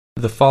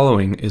The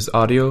following is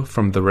audio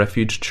from the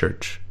Refuge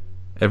Church.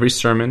 Every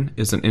sermon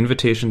is an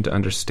invitation to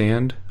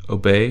understand,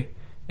 obey,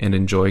 and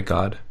enjoy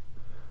God.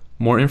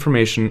 More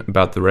information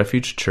about the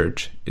Refuge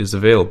Church is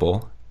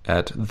available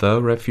at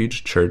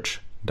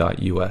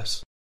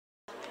therefugechurch.us.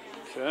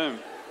 Okay.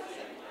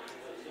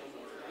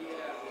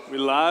 We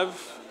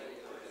live?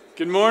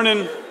 Good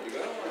morning.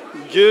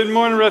 Good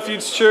morning,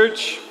 Refuge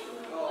Church.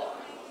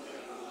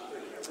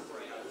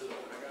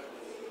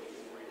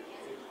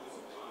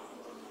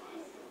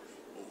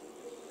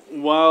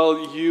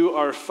 While you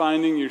are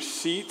finding your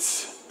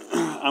seats,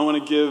 I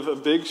want to give a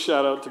big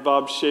shout out to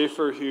Bob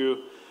Schaefer,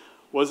 who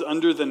was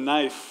under the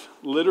knife,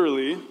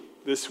 literally,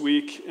 this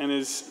week, and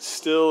is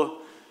still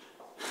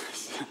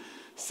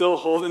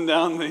holding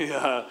down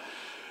the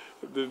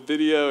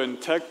video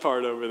and tech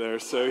part over there.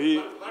 So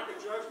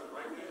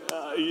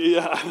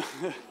yeah.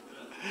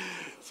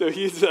 So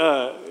he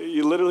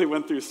literally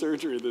went through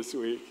surgery this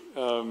week.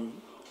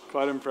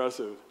 Quite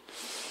impressive.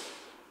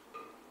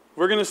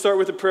 We're going to start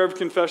with a prayer of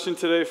confession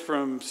today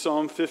from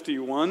Psalm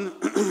 51,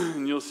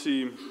 and you'll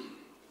see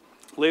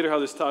later how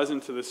this ties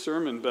into the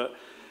sermon, but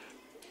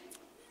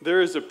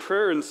there is a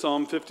prayer in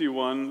Psalm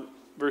 51,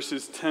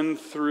 verses 10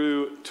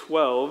 through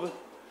 12,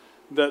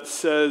 that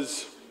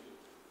says,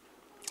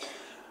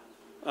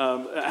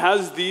 it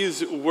has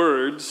these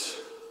words,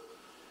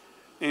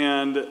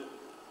 and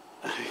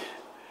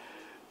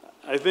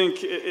I think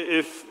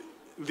if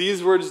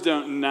these words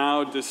don't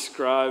now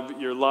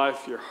describe your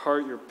life, your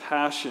heart, your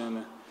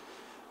passion,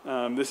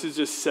 this is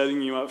just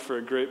setting you up for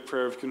a great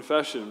prayer of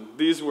confession.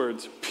 These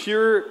words: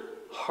 pure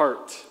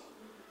heart,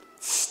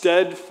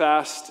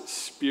 steadfast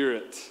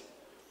spirit,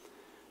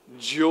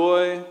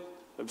 joy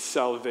of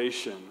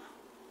salvation.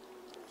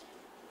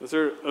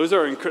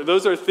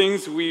 Those are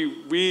things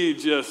we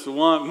just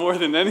want more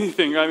than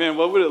anything, right, man?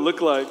 What would it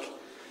look like?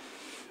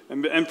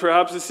 And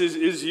perhaps this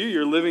is you.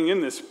 You're living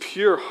in this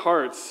pure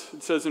heart.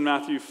 It says in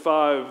Matthew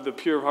 5, the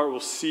pure heart will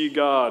see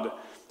God.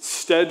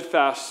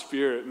 Steadfast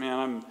spirit,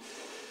 man.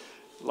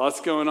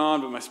 Lots going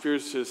on, but my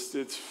spirit's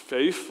it's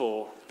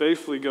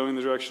faithfully going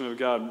the direction of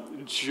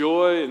God.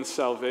 Joy and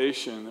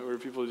salvation, where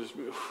people just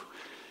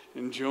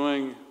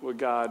enjoying what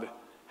God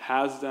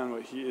has done,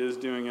 what he is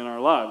doing in our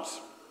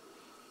lives.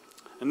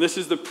 And this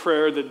is the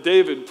prayer that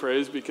David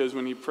prays, because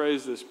when he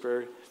prays this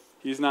prayer,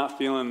 he's not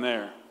feeling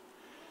there.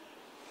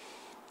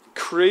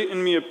 Create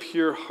in me a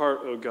pure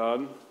heart, O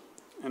God,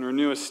 and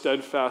renew a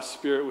steadfast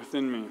spirit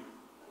within me.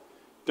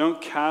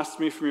 Don't cast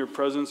me from your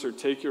presence or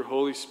take your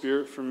Holy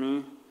Spirit from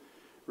me.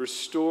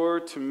 Restore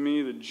to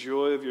me the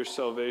joy of your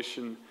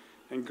salvation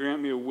and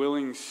grant me a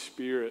willing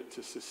spirit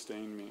to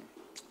sustain me.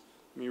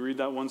 Let me read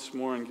that once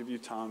more and give you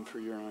time for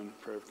your own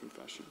prayer of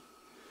confession.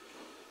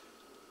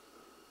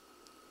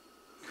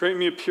 Create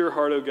me a pure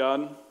heart, O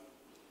God.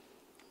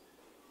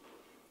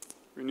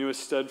 Renew a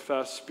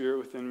steadfast spirit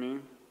within me.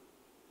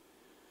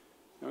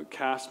 Don't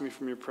cast me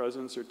from your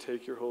presence or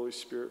take your Holy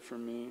Spirit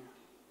from me.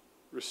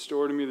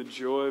 Restore to me the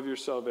joy of your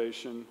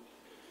salvation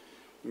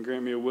and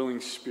grant me a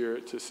willing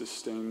spirit to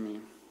sustain me.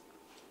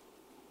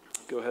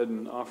 Go ahead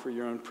and offer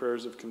your own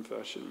prayers of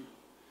confession.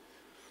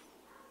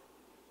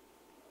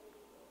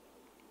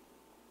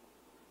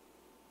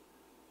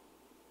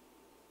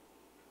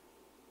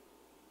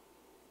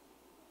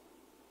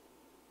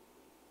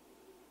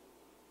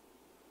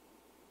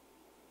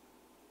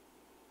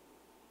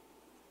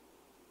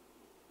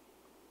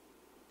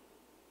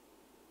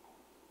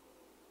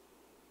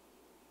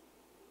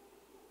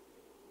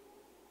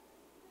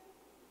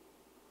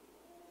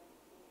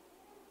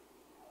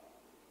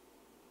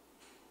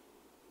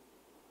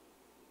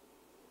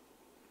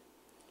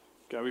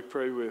 God, we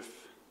pray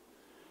with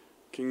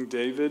King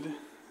David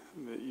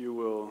that you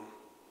will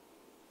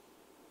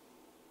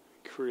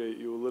create,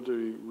 you will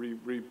literally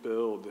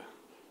rebuild,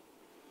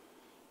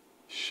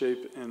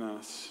 shape in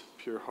us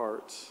pure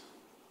hearts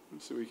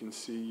so we can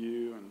see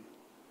you and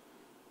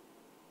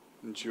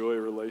enjoy a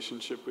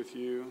relationship with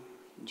you,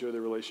 enjoy the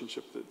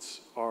relationship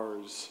that's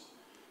ours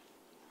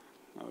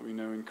now that we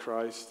know in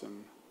Christ.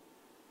 And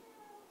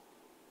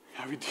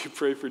God, we do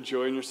pray for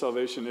joy in your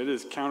salvation. It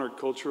is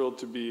countercultural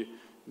to be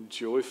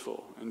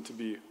joyful and to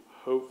be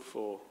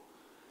hopeful.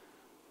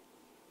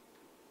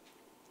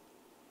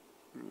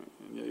 And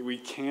yet we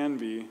can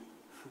be,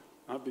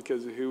 not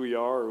because of who we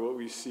are or what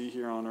we see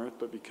here on earth,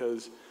 but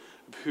because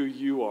of who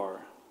you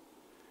are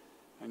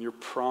and your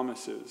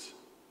promises.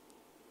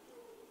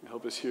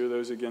 Help us hear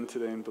those again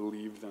today and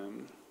believe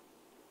them.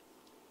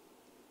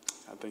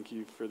 I thank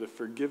you for the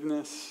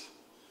forgiveness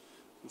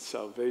and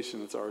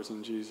salvation that's ours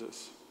in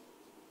Jesus.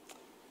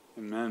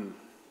 Amen.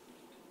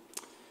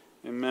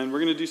 Amen. We're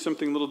going to do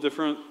something a little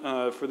different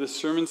for this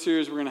sermon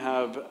series. We're going to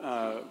have,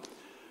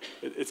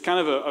 it's kind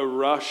of a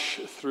rush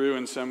through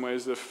in some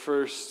ways, the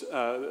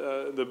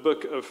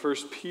book of 1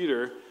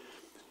 Peter.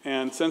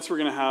 And since we're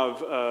going to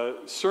have a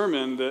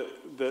sermon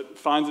that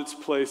finds its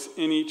place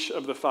in each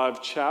of the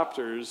 5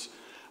 chapters,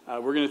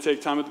 we're going to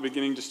take time at the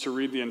beginning just to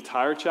read the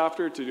entire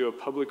chapter, to do a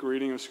public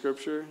reading of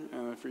Scripture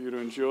for you to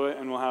enjoy.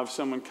 And we'll have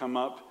someone come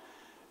up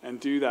and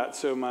do that.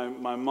 So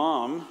my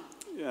mom,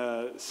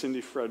 Cindy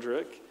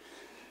Frederick,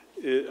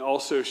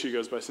 also she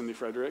goes by Cindy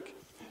Frederick,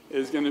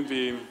 is going to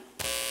be,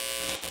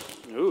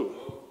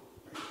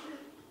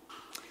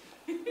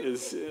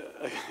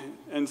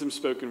 and some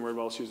spoken word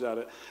while she's at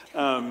it.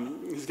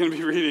 He's going to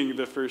be reading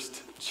the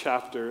first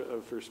chapter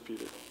of 1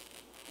 Peter.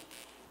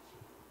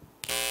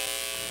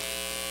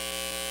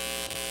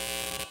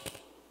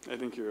 I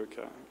think you're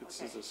okay. It's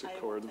just a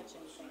chord.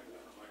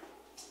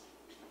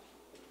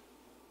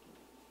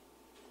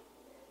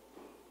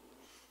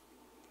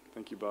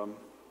 Thank you, Bob.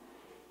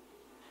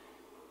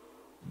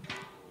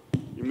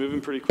 You're moving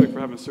pretty quick for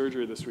having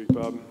surgery this week,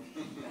 Bob.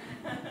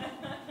 At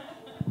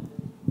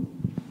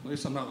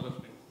least I'm not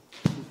lifting.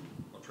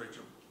 I'll trade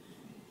you.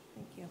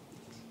 Thank you.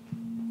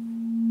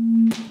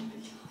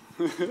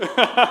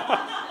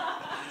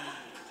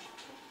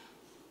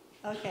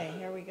 Okay,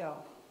 here we go.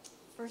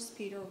 1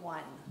 Peter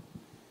 1.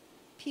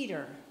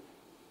 Peter,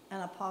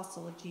 an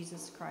apostle of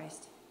Jesus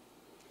Christ,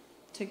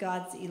 to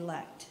God's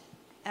elect,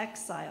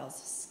 exiles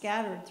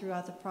scattered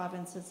throughout the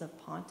provinces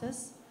of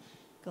Pontus,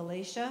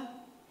 Galatia,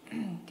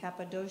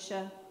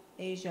 Cappadocia,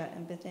 Asia,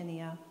 and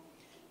Bithynia,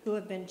 who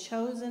have been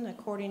chosen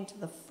according to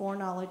the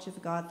foreknowledge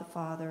of God the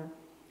Father,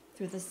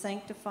 through the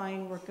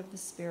sanctifying work of the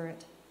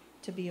Spirit,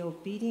 to be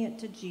obedient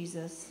to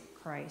Jesus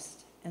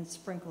Christ and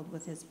sprinkled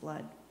with his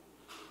blood.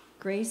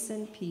 Grace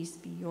and peace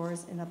be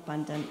yours in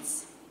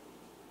abundance.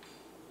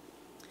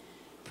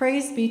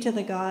 Praise be to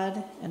the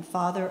God and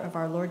Father of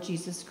our Lord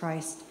Jesus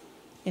Christ.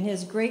 In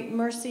his great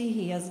mercy,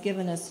 he has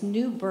given us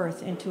new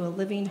birth into a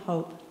living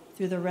hope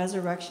through the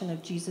resurrection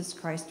of Jesus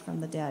Christ from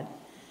the dead,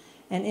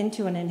 and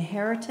into an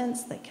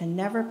inheritance that can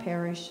never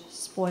perish,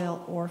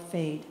 spoil, or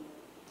fade.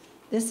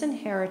 This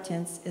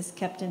inheritance is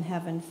kept in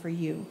heaven for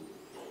you,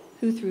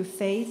 who through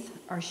faith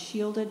are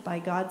shielded by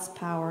God's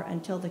power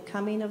until the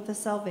coming of the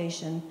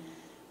salvation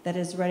that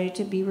is ready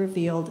to be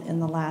revealed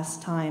in the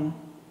last time.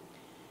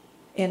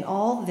 In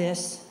all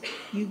this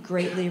you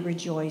greatly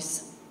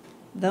rejoice,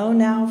 though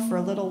now for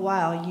a little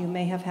while you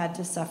may have had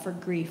to suffer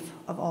grief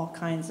of all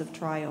kinds of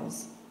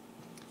trials.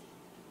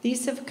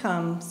 These have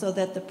come so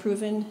that the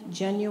proven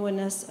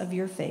genuineness of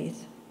your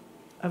faith,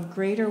 of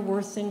greater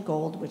worth than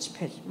gold,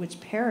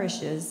 which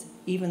perishes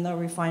even though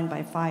refined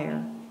by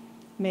fire,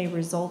 may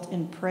result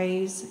in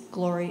praise,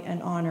 glory,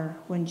 and honor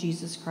when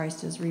Jesus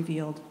Christ is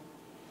revealed.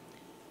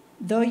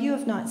 Though you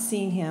have not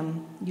seen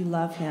him, you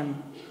love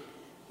him.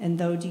 And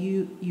though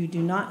you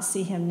do not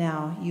see him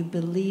now, you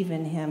believe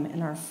in him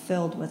and are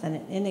filled with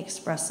an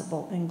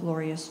inexpressible and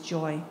glorious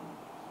joy.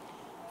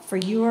 For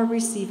you are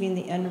receiving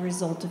the end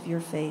result of your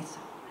faith,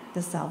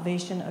 the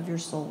salvation of your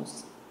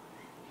souls.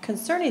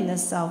 Concerning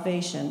this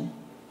salvation,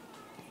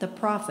 the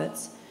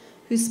prophets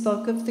who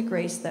spoke of the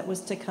grace that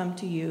was to come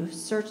to you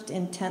searched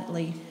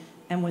intently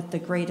and with the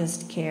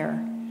greatest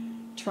care,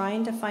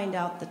 trying to find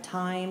out the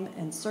time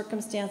and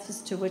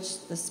circumstances to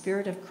which the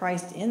Spirit of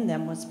Christ in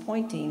them was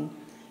pointing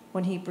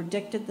when he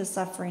predicted the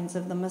sufferings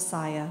of the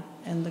Messiah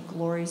and the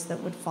glories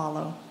that would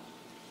follow.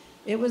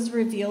 It was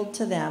revealed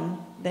to them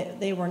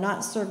that they were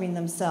not serving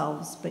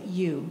themselves, but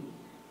you,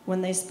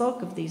 when they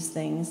spoke of these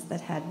things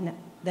that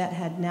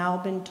have now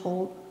been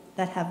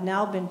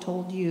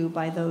told you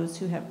by those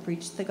who have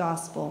preached the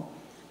gospel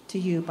to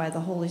you by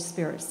the Holy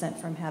Spirit sent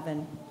from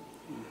heaven.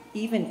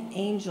 Even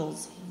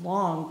angels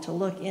long to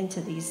look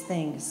into these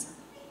things.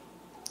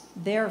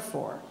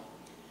 Therefore,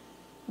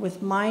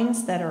 with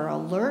minds that are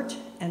alert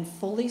and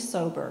fully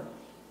sober,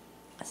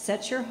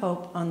 set your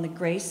hope on the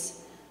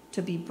grace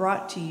to be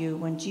brought to you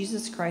when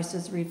Jesus Christ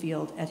is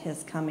revealed at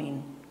his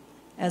coming.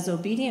 As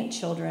obedient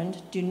children,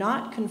 do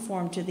not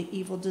conform to the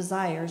evil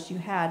desires you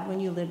had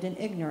when you lived in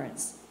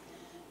ignorance.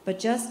 But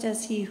just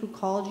as he who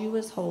called you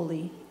is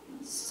holy,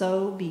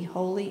 so be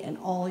holy in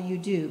all you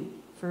do.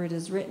 For it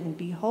is written,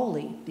 be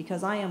holy,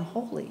 because I am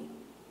holy.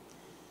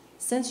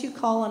 Since you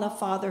call on a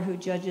Father who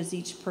judges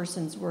each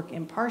person's work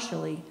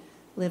impartially,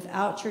 live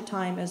out your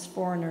time as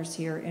foreigners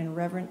here in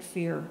reverent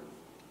fear.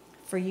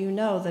 For you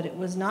know that it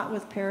was not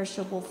with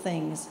perishable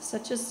things,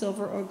 such as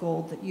silver or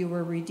gold, that you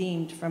were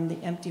redeemed from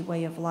the empty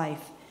way of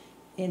life,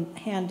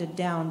 handed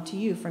down to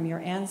you from your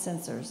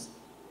ancestors,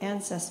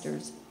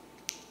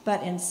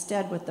 but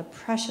instead with the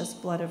precious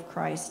blood of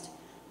Christ,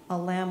 a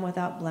lamb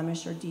without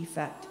blemish or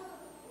defect.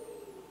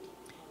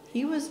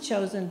 He was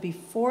chosen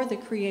before the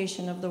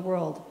creation of the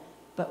world,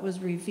 but was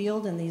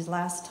revealed in these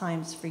last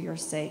times for your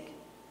sake.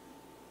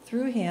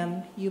 Through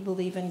him you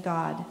believe in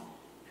God,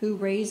 who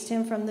raised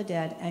him from the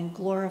dead and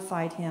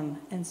glorified him,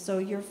 and so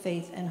your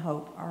faith and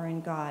hope are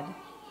in God.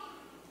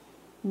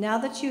 Now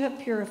that you have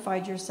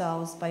purified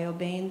yourselves by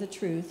obeying the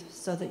truth,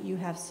 so that you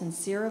have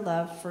sincere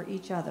love for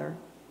each other,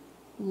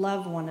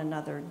 love one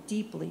another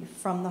deeply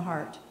from the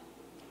heart.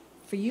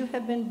 For you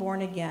have been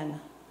born again,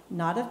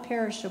 not of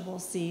perishable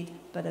seed,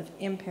 but of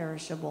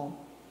imperishable,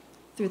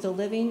 through the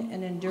living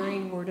and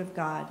enduring word of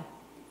God.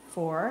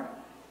 For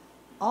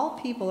all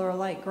people are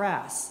like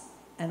grass,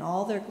 and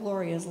all their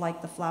glory is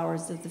like the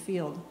flowers of the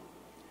field.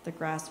 The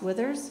grass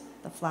withers,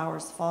 the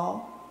flowers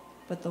fall,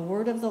 but the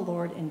word of the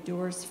Lord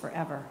endures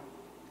forever.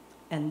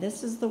 And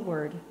this is the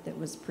word that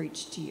was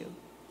preached to you.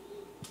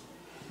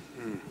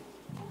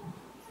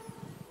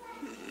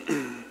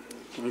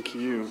 Thank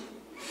you.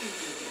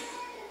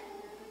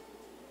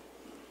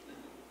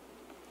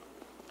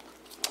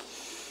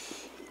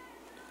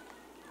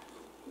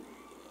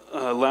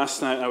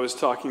 Last night I was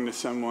talking to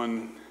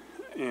someone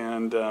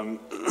and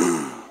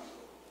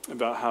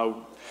about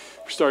how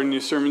we're starting a new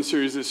sermon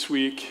series this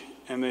week,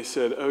 and they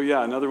said, "Oh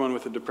yeah, another one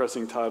with a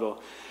depressing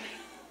title."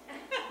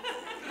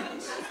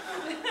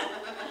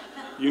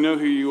 You know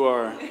who you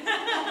are.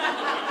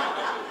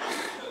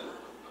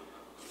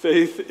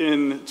 Faith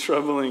in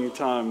troubling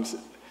times.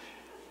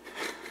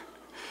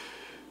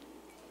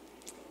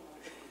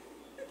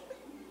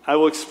 I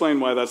will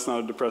explain why that's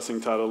not a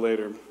depressing title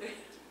later,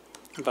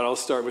 but I'll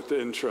start with the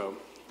intro.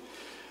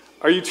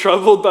 Are you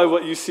troubled by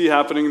what you see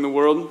happening in the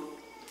world?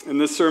 In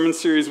this sermon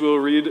series, we'll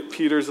read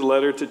Peter's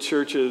letter to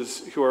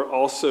churches who are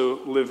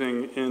also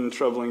living in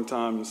troubling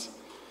times.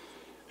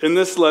 In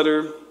this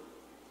letter,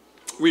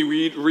 we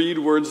read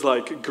words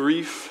like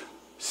grief,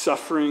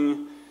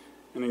 suffering,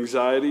 and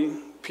anxiety.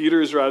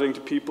 Peter is writing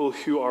to people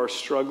who are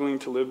struggling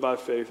to live by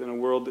faith in a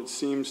world that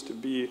seems to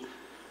be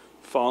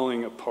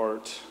falling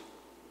apart.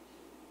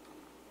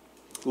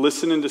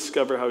 Listen and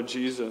discover how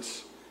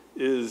Jesus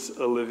is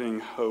a living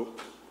hope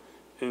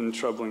in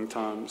troubling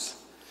times.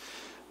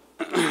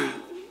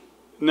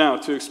 Now,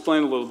 to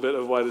explain a little bit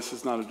of why this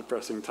is not a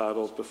depressing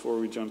title before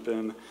we jump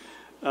in,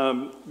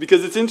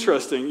 because it's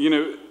interesting,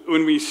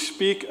 when we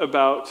speak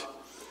about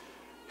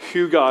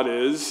who God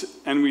is,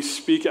 and we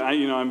speak,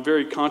 I'm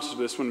very conscious of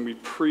this when we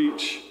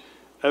preach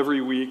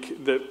every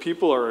week, that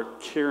people are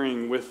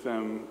carrying with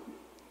them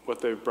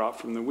what they've brought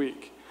from the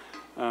week.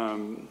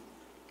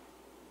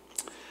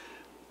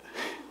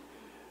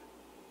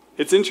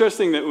 It's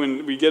interesting that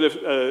when we get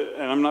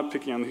and I'm not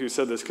picking on who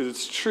said this because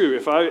it's true.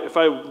 If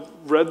I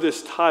read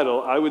this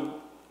title,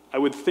 I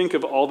would think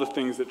of all the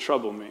things that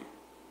trouble me,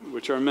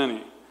 which are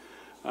many.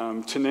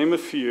 To name a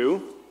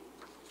few,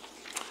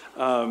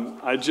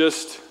 I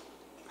just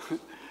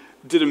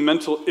did a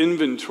mental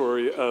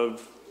inventory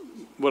of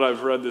what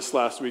I've read this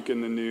last week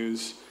in the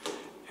news,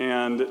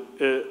 and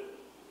it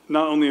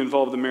not only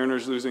involved the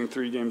Mariners losing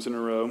 3 games in a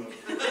row.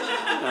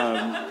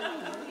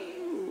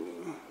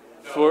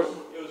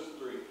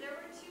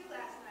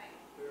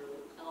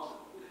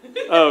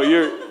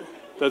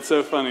 That's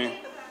so funny.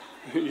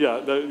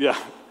 Yeah.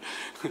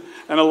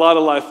 And a lot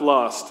of life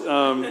lost.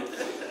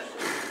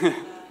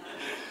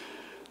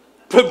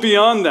 But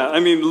beyond that,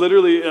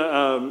 literally,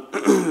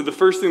 the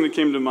first thing that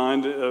came to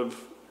mind of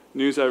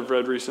news I've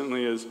read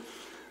recently is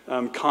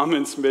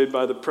comments made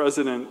by the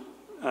president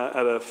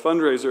at a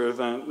fundraiser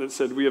event that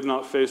said, "We have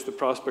not faced the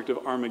prospect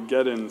of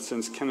Armageddon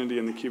since Kennedy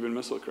and the Cuban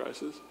Missile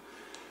Crisis."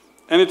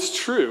 And it's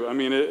true.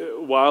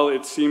 While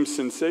it seems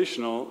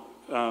sensational,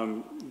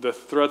 the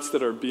threats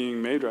that are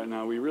being made right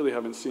now, we really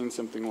haven't seen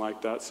something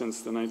like that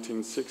since the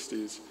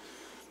 1960s.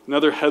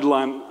 Another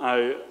headline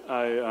I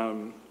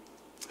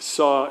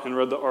saw and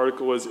read the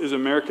article was, "Is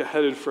America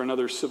headed for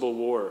another civil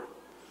war?"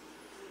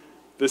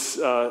 This,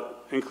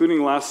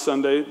 including last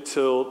Sunday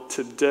till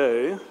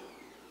today,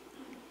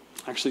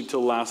 actually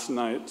till last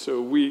night, so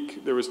a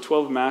week, there was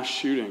 12 mass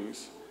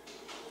shootings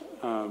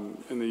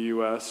in the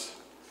U.S.,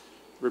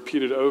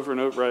 repeated over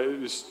and over, right?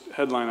 Just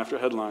headline after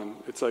headline.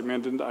 It's like, man,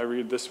 didn't I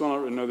read this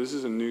one? No, this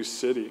is a new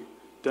city.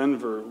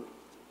 Denver,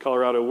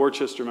 Colorado,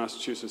 Worcester,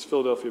 Massachusetts,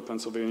 Philadelphia,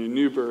 Pennsylvania,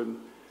 Newburgh,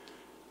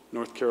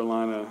 North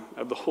Carolina. I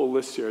have the whole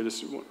list here. I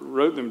just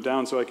wrote them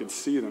down so I could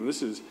see them.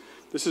 This is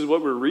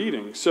what we're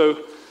reading. So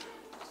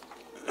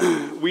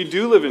we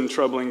do live in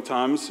troubling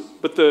times,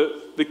 but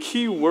the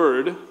key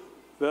word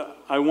that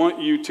I want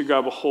you to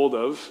grab a hold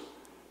of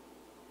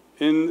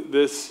in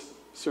this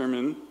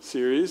sermon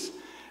series,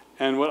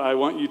 and what I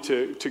want you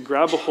to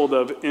grab a hold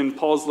of in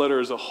Paul's letter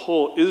as a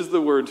whole, is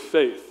the word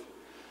faith.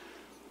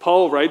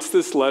 Paul writes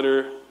this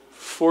letter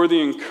for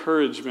the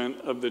encouragement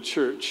of the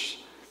church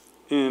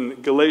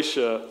in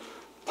Galatia,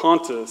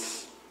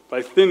 Pontus,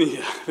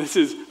 Bithynia. This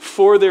is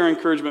for their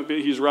encouragement, but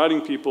he's writing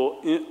people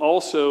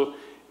also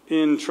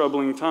in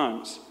troubling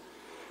times.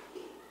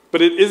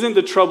 But it isn't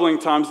the troubling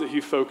times that he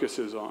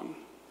focuses on.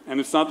 And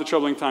it's not the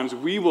troubling times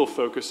we will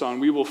focus on.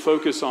 We will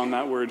focus on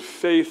that word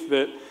faith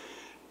that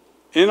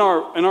in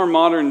our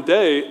modern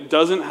day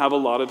doesn't have a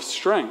lot of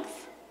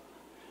strength.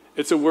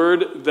 It's a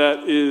word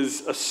that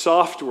is a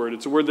soft word.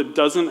 It's a word that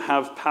doesn't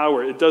have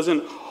power. It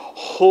doesn't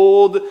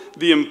hold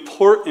the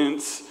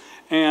importance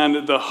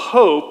and the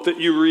hope that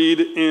you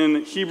read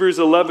in Hebrews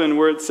 11,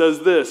 where it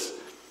says this: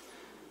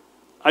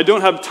 "I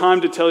don't have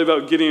time to tell you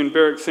about Gideon,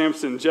 Barak,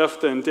 Samson,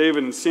 Jephthah, and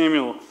David, and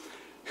Samuel,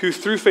 who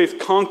through faith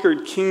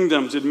conquered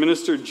kingdoms,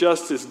 administered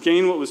justice,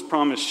 gained what was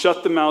promised,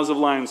 shut the mouths of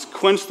lions,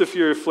 quenched the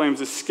fury of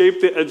flames,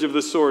 escaped the edge of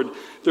the sword.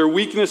 Their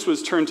weakness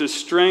was turned to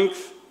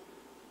strength,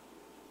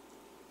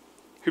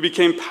 who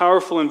became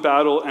powerful in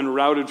battle and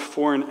routed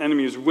foreign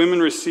enemies.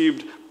 Women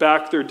received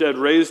back their dead,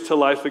 raised to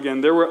life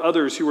again. There were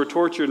others who were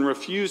tortured and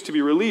refused to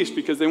be released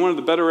because they wanted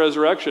the better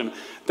resurrection."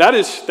 That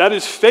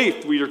is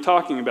faith we are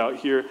talking about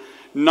here,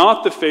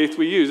 not the faith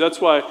we use.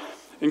 That's why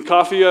in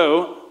Coffee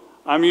O,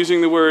 I'm using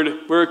the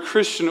word, we're a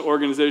Christian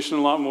organization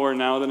a lot more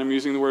now than I'm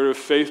using the word of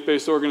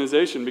faith-based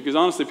organization. Because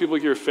honestly, people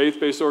hear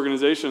faith-based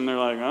organization, they're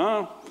like,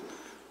 oh,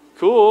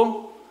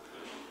 cool.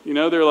 You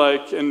know, they're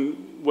like,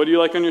 and what do you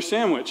like on your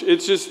sandwich?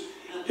 It's just,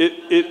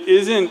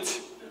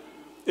 it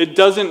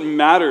doesn't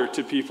matter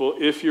to people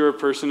if you're a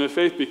person of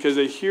faith, because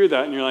they hear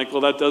that and you're like,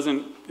 well, it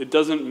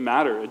doesn't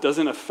matter. It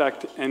doesn't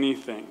affect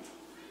anything.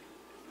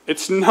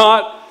 It's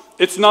not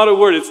a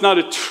word. It's not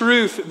a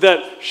truth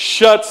that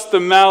shuts the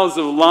mouths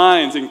of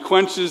lions and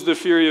quenches the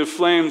fury of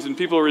flames and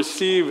people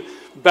receive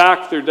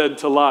back their dead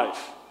to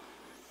life.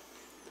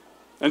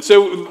 And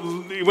so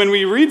when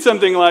we read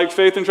something like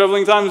faith in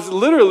troubling times,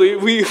 literally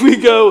we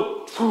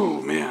go,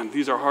 oh man,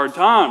 these are hard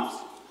times.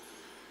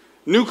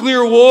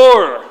 Nuclear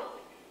war.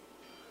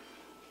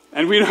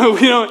 And we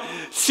don't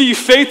see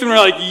faith and we're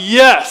like,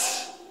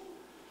 yes.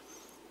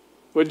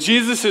 What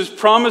Jesus has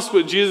promised,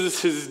 what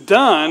Jesus has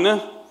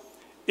done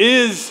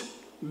is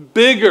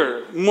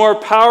bigger, more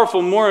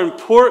powerful, more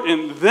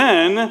important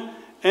than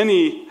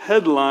any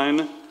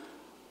headline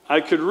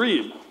I could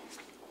read.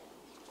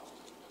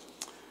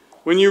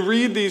 When you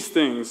read these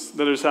things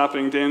that is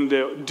happening day in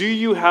day out, do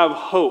you have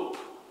hope?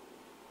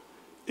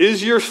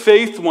 Is your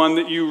faith one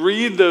that you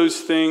read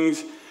those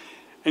things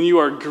and you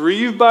are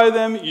grieved by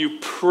them, you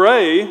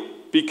pray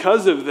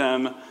because of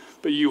them,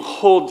 but you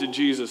hold to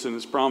Jesus and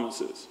his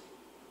promises?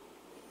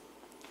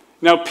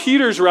 Now,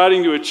 Peter's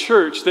writing to a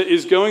church that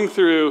is going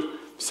through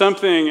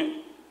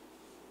something,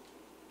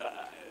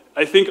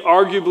 I think,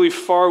 arguably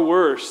far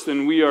worse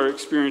than we are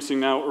experiencing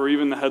now, or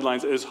even the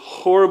headlines, as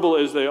horrible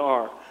as they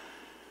are.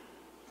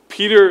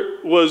 Peter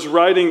was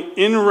writing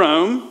in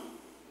Rome.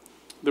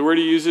 The word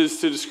he uses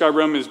to describe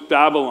Rome is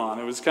Babylon.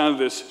 It was kind of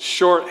this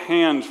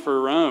shorthand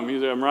for Rome.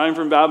 He's like, I'm writing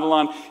from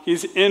Babylon.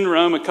 He's in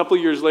Rome. A couple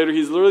years later,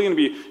 he's literally going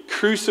to be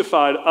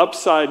crucified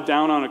upside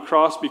down on a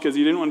cross because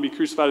he didn't want to be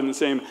crucified in the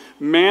same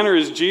manner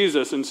as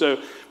Jesus. And so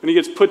when he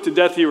gets put to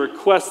death, he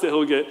requests that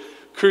he'll get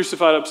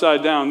crucified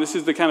upside down. This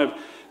is the kind of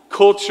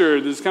culture,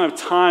 this kind of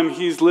time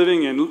he's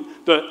living in.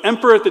 The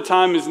emperor at the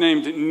time is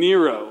named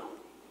Nero.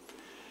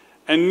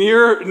 And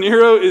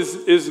Nero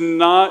is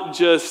not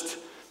just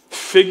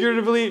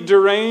figuratively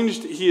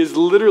deranged, he is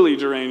literally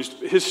deranged.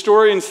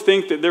 Historians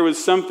think that there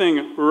was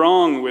something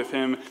wrong with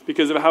him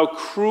because of how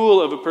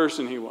cruel of a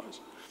person he was.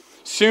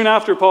 Soon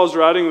after Paul's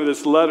writing with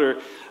this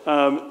letter,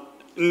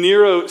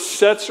 Nero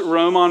sets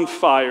Rome on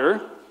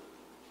fire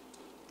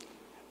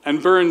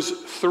and burns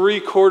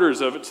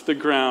 3/4 of it to the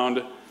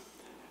ground,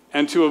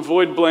 and to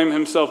avoid blame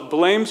himself,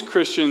 blames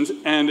Christians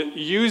and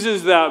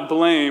uses that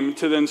blame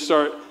to then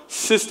start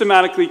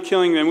systematically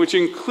killing them, which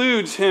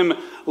includes him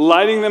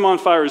lighting them on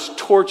fire as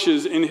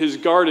torches in his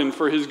garden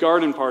for his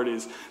garden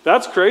parties.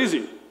 That's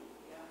crazy.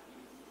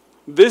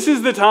 This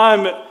is the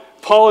time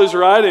Paul is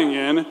writing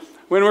in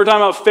when we're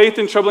talking about faith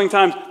in troubling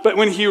times. But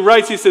when he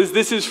writes, he says,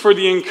 this is for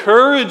the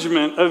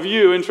encouragement of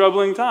you in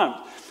troubling times.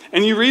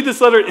 And you read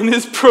this letter and it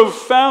is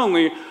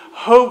profoundly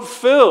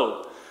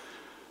hope-filled.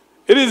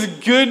 It is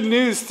good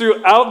news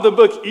throughout the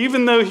book,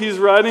 even though he's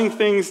writing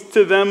things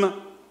to them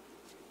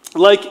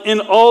like,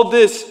 in all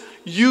this,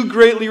 you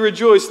greatly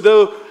rejoice,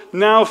 though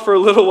now for a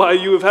little while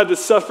you have had to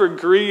suffer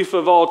grief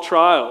of all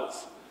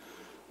trials.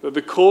 But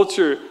the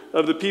culture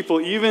of the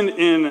people, even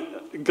in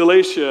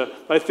Galatia,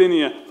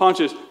 Bithynia,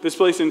 Pontus, this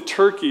place in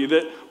Turkey,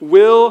 that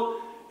will,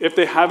 if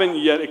they haven't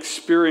yet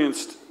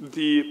experienced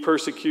the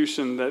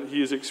persecution that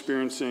he is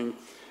experiencing,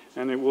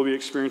 and it will be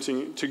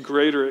experiencing to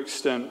greater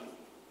extent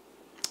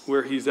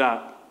where he's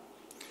at.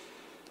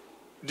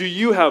 Do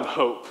you have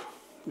hope?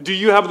 Do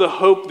you have the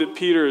hope that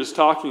Peter is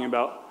talking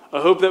about?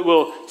 A hope that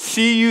will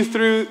see you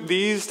through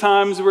these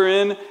times we're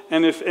in,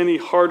 and if any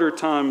harder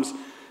times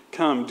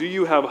come. Do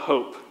you have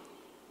hope?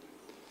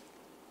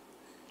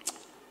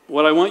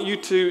 What I want you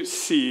to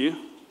see,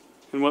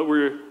 and what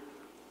we're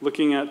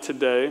looking at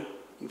today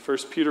in 1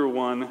 Peter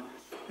 1,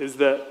 is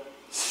that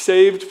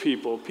saved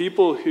people,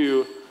 people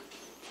who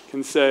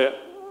can say,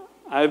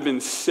 I've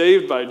been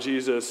saved by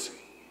Jesus,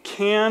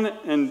 can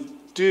and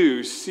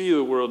do see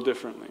the world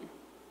differently.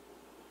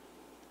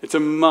 It's a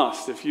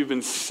must. If you've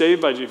been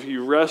saved by Jesus, if he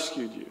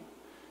rescued you,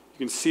 you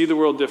can see the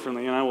world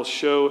differently, and I will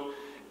show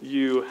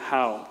you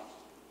how.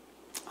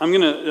 I'm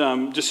going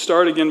to just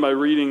start again by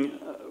reading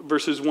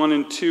verses 1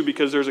 and 2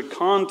 because there's a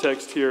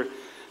context here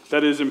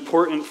that is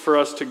important for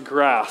us to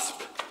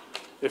grasp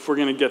if we're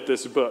going to get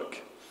this book.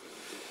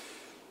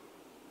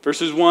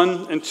 Verses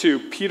 1 and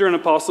 2, Peter, an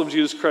apostle of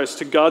Jesus Christ,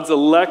 to God's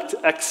elect,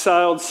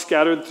 exiled,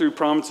 scattered through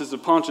provinces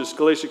of Pontus,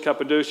 Galatia,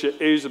 Cappadocia,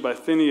 Asia,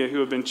 Bithynia, who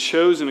have been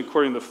chosen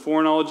according to the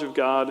foreknowledge of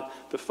God,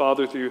 the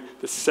Father, through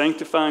the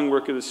sanctifying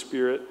work of the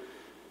Spirit,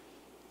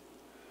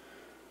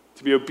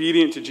 to be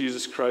obedient to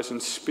Jesus Christ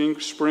and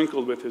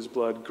sprinkled with his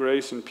blood,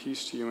 grace and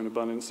peace to you in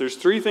abundance. There's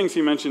 3 things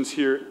he mentions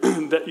here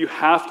that you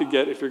have to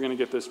get if you're going to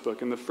get this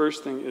book. And the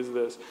first thing is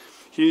this.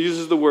 He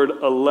uses the word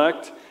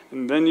elect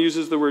and then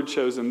uses the word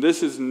chosen.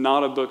 This is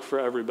not a book for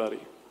everybody.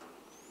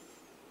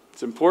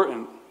 It's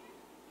important.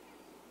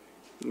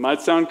 It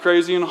might sound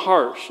crazy and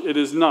harsh. It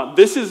is not.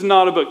 This is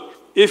not a book.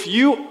 If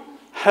you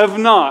have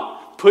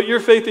not put your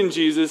faith in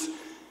Jesus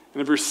and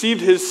have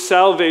received his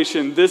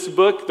salvation, this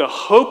book, the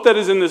hope that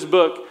is in this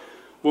book,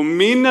 will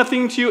mean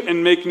nothing to you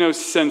and make no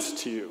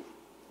sense to you.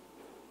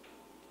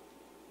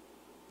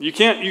 You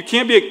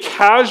can't be a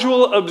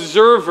casual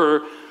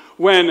observer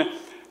when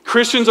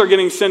Christians are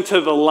getting sent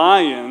to the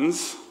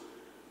lions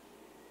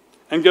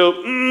and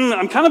go,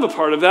 I'm kind of a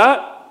part of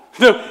that.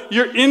 No,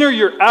 you're in or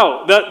you're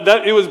out.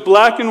 That it was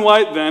black and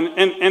white then,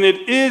 and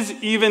it is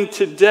even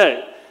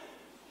today.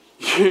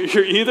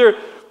 You're either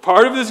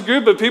part of this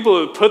group of people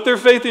who have put their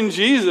faith in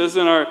Jesus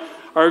and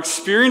are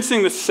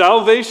experiencing the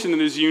salvation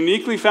that is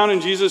uniquely found in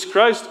Jesus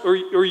Christ, or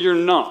you're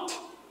not.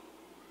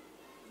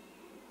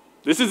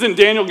 This isn't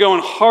Daniel going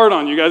hard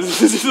on you guys.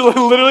 This is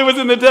literally what's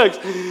in the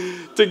text.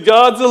 To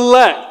God's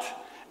elect,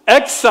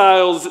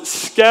 exiles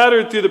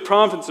scattered through the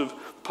province of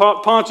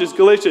Pontus,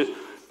 Galatia.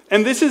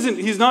 And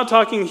he's not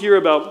talking here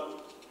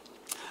about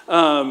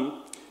the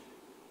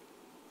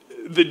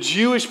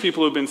Jewish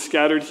people who have been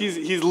scattered.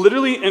 He's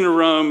literally in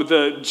Rome,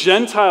 the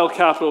Gentile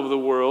capital of the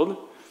world,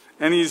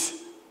 and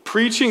he's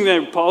preaching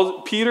there.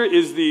 Peter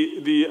is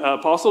the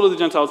apostle to the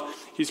Gentiles.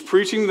 He's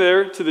preaching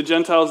there to the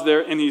Gentiles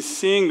there, and he's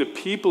seeing the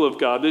people of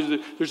God.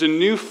 There's a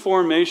new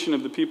formation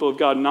of the people of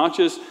God, not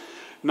just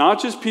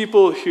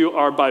people who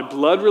are by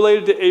blood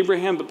related to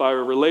Abraham, but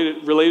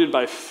related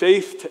by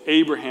faith to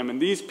Abraham.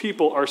 And these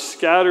people are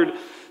scattered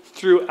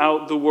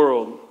throughout the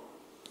world.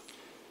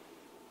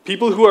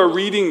 People who are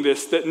reading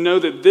this that know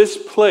that this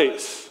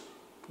place,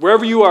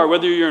 wherever you are,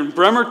 whether you're in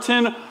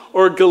Bremerton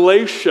or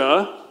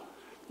Galatia,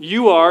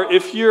 you are,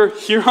 if you're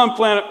here on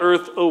planet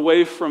Earth,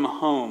 away from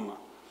home.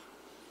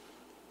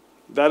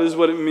 That is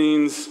what it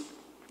means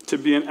to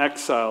be an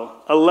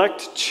exile.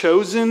 Elect,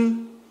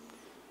 chosen,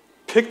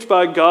 picked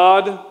by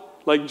God,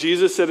 like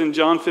Jesus said in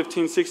John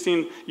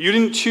 15:16, you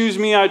didn't choose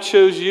me, I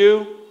chose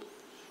you.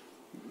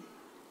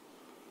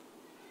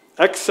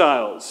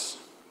 Exiles.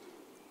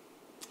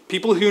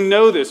 People who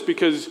know this,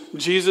 because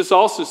Jesus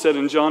also said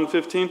in John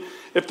 15,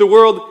 if the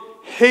world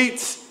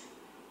hates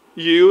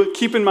you,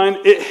 keep in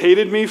mind it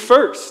hated me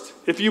first.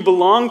 If you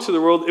belong to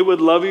the world, it would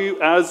love you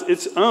as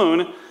its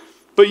own.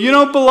 But you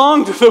don't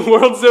belong to the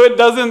world, so it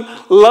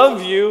doesn't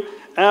love you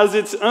as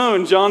its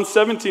own. John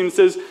 17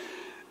 says,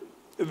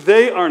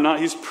 they are not,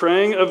 he's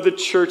praying of the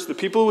church, the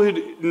people who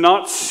do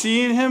not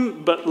see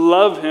him but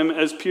love him,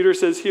 as Peter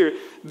says here.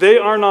 They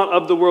are not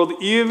of the world,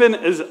 even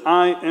as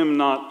I am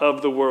not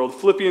of the world.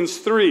 Philippians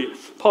 3,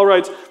 Paul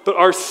writes, but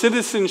our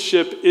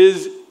citizenship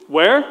is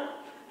where?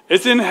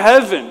 It's in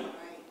heaven.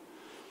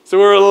 So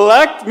we're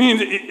elect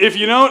means if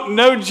you don't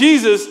know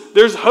Jesus,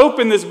 there's hope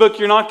in this book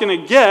you're not going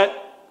to get.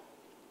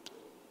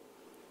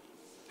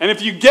 And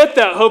if you get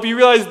that hope, you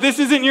realize this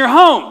isn't your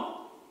home.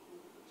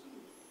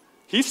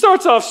 He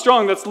starts off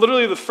strong. That's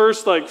literally the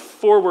first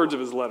 4 words of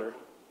his letter.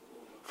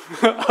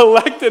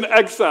 Elect and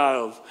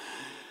exiles.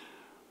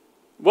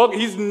 Well,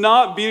 he's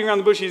not beating around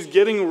the bush. He's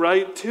getting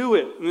right to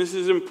it. And this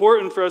is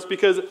important for us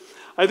because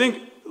I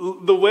think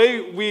the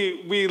way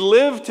we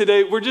live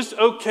today, we're just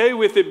okay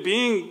with it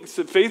being,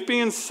 faith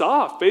being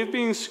soft, faith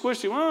being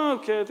squishy. Well,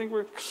 okay, I think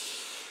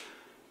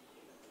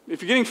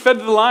if you're getting fed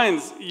to the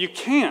lions, you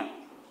can't.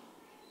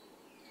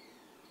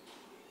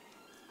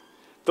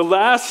 The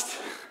last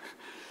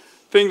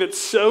thing that's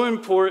so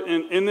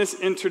important in this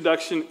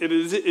introduction, it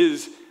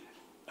is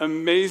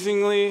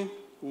amazingly,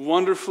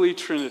 wonderfully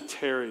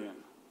Trinitarian.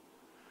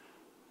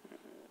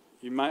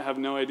 You might have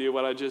no idea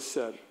what I just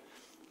said.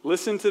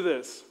 Listen to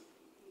this.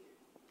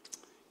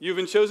 You've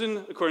been chosen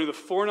according to the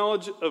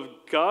foreknowledge of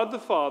God the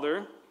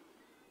Father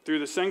through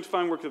the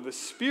sanctifying work of the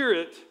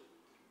Spirit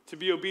to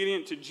be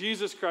obedient to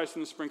Jesus Christ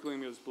and the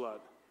sprinkling of his blood.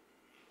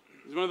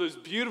 It's one of those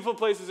beautiful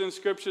places in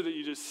Scripture that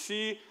you just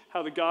see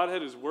how the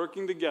Godhead is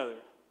working together.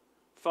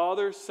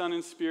 Father, Son,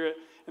 and Spirit.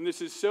 And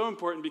this is so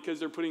important because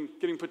they're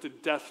getting put to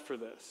death for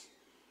this.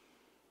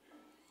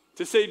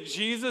 To say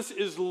Jesus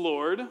is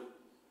Lord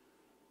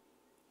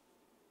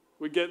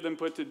would get them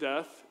put to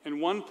death in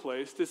one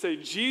place. To say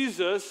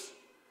Jesus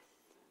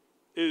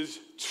is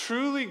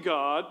truly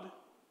God,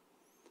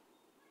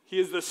 he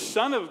is the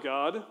Son of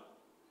God,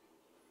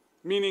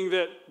 meaning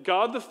that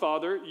God the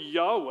Father,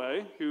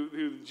 Yahweh, who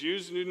the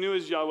Jews knew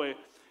as Yahweh,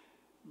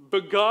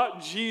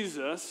 begot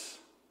Jesus,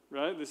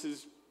 right? This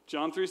is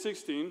John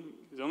 3:16,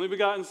 his only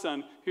begotten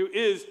Son, who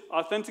is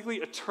authentically,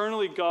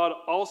 eternally God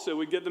also,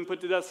 would get them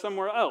put to death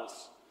somewhere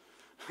else,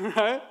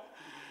 right?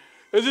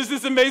 It's just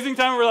this amazing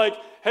time where we're like,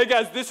 hey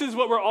guys, this is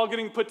what we're all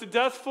getting put to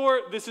death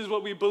for. This is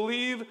what we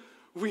believe.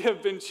 We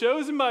have been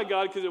chosen by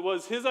God because it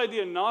was his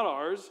idea, not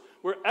ours.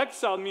 We're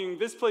exiled, meaning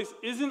this place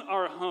isn't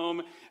our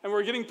home, and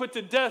we're getting put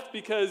to death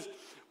because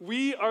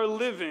we are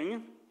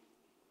living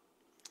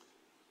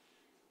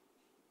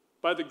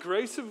by the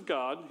grace of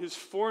God, his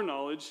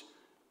foreknowledge,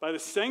 by the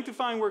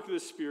sanctifying work of the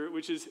Spirit,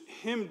 which is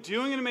him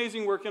doing an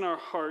amazing work in our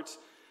hearts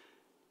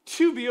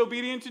to be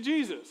obedient to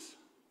Jesus.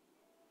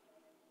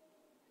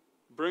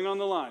 Bring on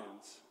the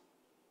lions.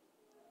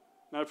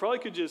 Now, I probably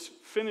could just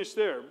finish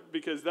there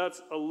because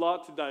that's a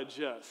lot to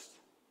digest.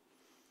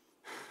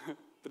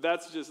 But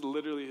that's just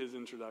literally his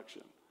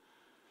introduction.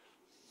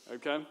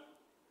 Okay?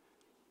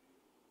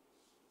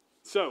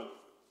 So,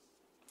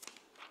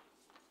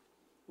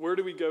 where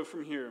do we go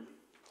from here?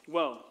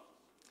 Well,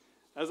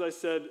 as I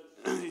said,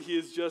 he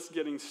is just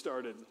getting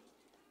started.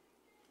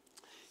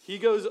 He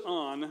goes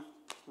on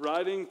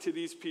writing to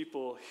these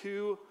people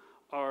who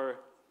are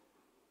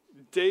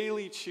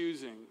daily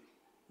choosing,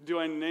 do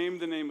I name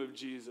the name of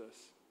Jesus?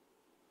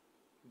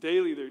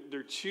 Daily,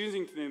 they're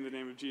choosing to name the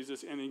name of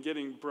Jesus, and in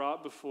getting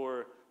brought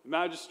before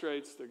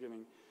magistrates, they're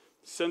getting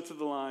sent to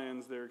the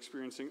lions, they're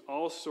experiencing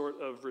all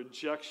sort of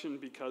rejection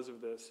because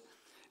of this.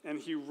 And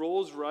he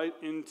rolls right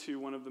into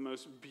one of the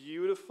most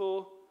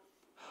beautiful,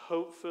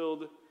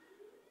 hope-filled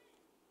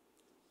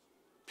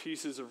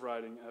pieces of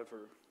writing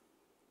ever.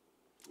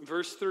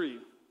 Verse 3,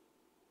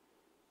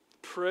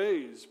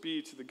 praise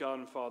be to the God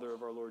and Father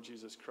of our Lord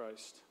Jesus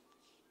Christ.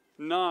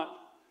 Not,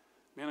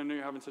 man, I know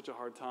you're having such a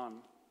hard time.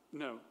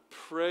 No,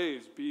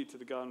 praise be to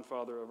the God and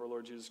Father of our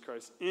Lord Jesus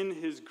Christ. In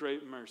his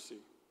great mercy,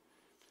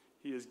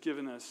 he has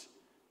given us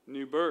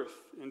new birth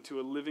into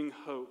a living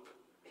hope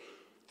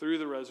through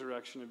the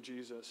resurrection of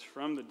Jesus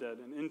from the dead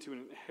and into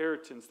an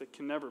inheritance that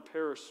can never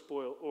perish,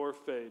 spoil, or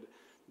fade.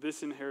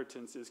 This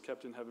inheritance is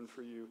kept in heaven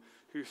for you,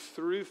 who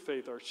through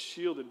faith are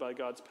shielded by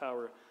God's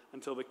power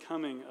until the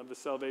coming of the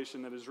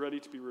salvation that is ready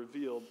to be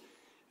revealed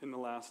in the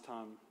last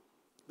time.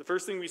 The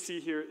first thing we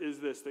see here is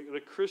this, that the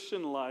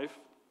Christian life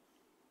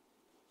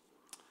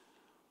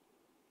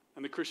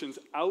and the Christian's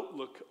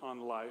outlook on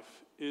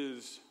life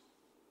is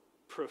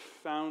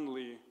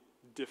profoundly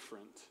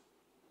different.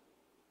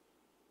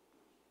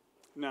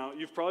 Now,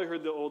 you've probably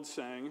heard the old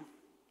saying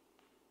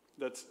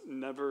that's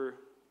never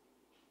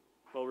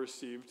well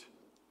received.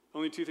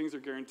 Only two things are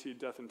guaranteed,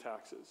 death and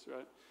taxes,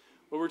 right?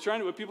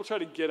 What people try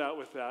to get at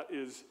with that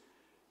is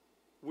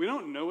we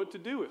don't know what to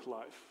do with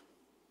life.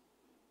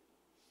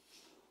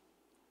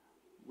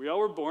 We all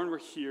were born, we're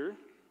here,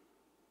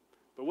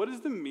 but what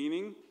is the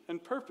meaning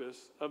and purpose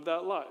of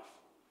that life?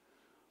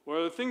 What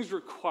are the things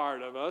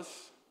required of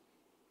us?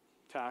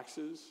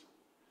 Taxes,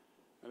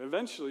 and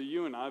eventually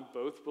you and I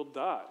both will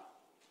die.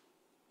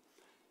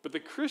 But the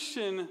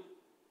Christian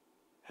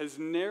has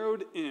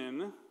narrowed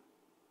in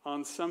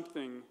on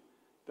something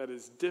that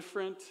is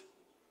different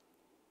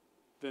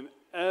than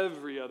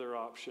every other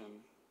option.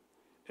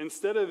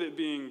 Instead of it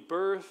being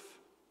birth,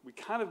 we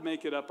kind of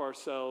make it up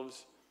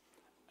ourselves,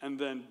 and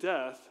then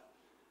death.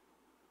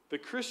 The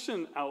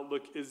Christian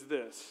outlook is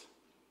this,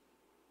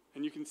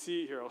 and you can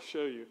see it here, I'll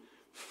show you.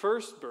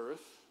 First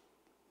birth,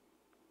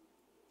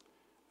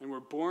 and we're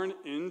born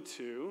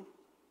into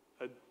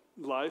a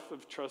life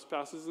of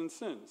trespasses and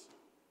sins.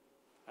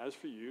 As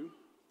for you,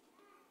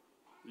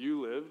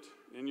 you lived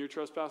in your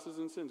trespasses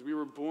and sins. We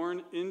were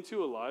born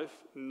into a life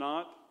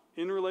not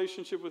in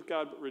relationship with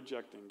God, but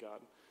rejecting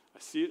God. I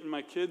see it in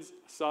my kids.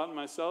 I saw it in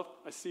myself.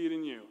 I see it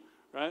in you,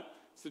 right?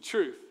 It's the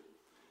truth.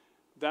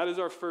 That is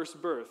our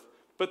first birth.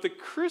 But the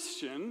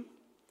Christian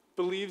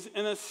believes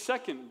in a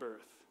second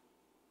birth,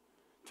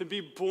 to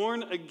be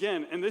born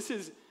again. And this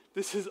is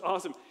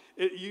awesome.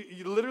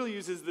 He literally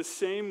uses the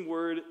same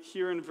word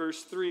here in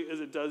verse 3 as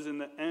it does in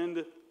the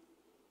end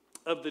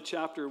of the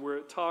chapter where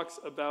it talks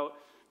about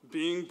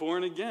being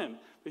born again.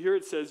 But here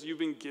it says, you've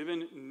been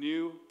given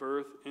new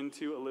birth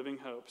into a living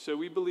hope. So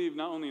we believe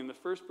not only in the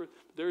first birth,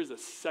 but there is a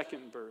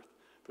second birth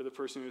for the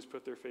person who has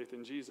put their faith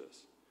in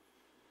Jesus.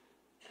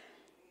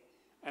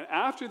 And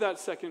after that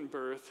second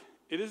birth,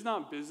 it is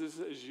not business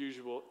as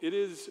usual.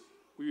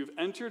 We've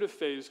entered a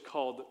phase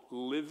called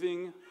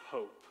living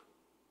hope.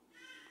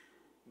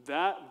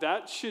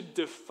 That should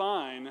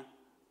define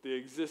the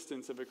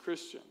existence of a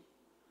Christian.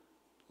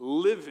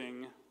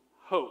 Living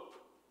hope.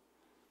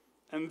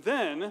 And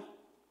then,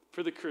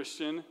 for the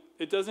Christian,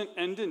 it doesn't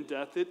end in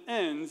death, it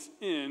ends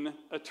in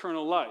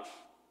eternal life.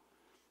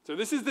 So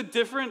this is the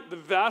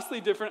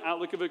vastly different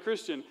outlook of a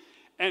Christian.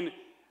 And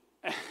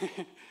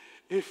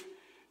if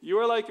you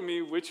are like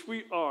me, which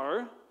we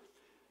are,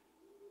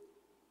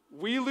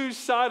 we lose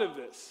sight of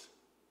this.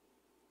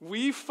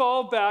 We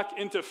fall back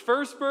into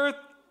first birth,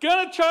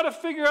 gonna try to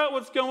figure out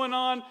what's going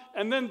on,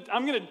 and then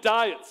I'm gonna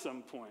die at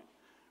some point,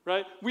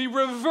 right? We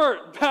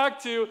revert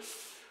back to,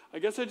 I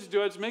guess I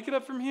just make it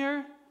up from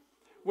here?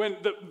 When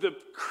the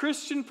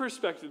Christian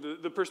perspective,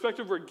 the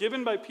perspective we're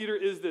given by Peter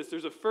is this: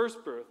 there's a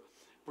first birth.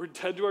 We're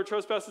dead to our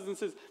trespasses and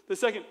sins.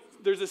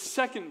 There's a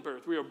second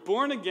birth. We are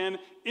born again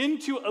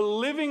into a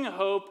living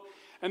hope.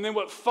 And then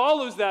what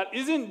follows that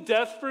isn't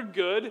death for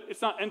good.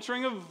 It's not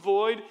entering a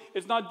void.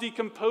 It's not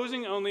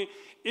decomposing only.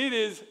 It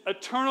is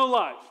eternal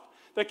life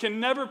that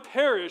can never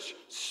perish,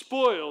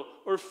 spoil,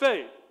 or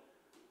fade.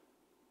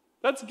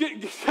 That's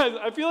good. Guys,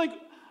 I feel like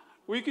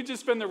we could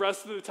just spend the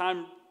rest of the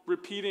time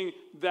repeating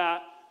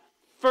that.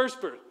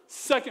 First birth,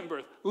 second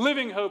birth,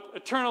 living hope,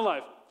 eternal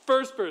life.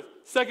 First birth,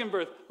 second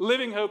birth,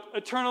 living hope,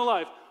 eternal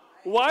life.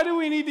 Why do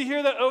we need to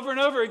hear that over and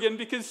over again?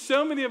 Because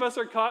so many of us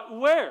are caught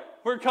where?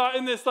 We're caught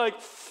in this,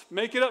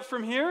 make it up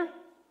from here.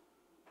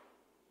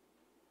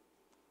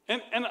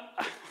 And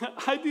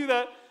I do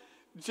that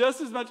just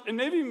as much, and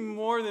maybe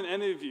more than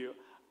any of you.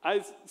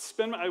 I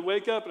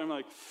wake up and I'm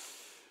like,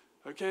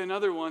 Okay,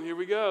 another one, here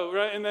we go,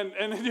 right? And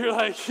then you're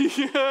like, this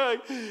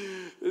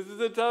is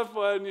a tough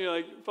one. And you're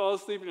like, fall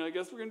asleep, and you're like, I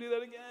guess we're going to do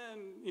that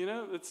again. You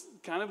know, that's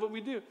kind of what we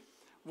do.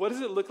 What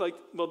does it look like?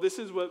 Well, this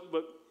is what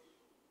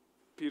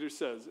Peter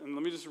says. And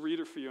let me just read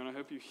it for you, and I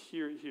hope you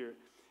hear it here.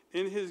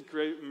 In his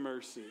great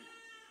mercy.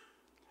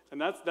 And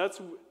that's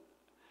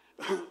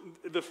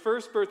the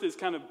first birth is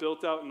kind of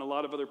built out in a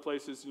lot of other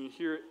places, and you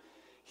hear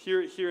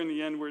it here in the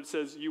end where it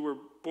says you were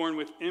born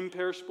with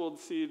imperishable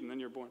seed, and then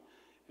you're born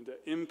into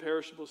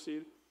imperishable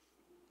seed.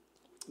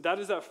 That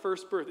is that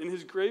first birth. In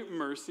his great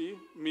mercy,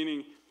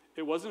 meaning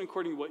it wasn't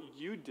according to what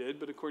you did,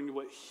 but according to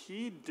what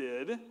he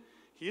did,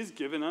 he has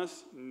given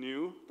us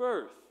new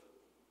birth.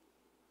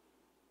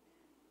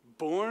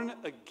 Born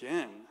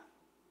again.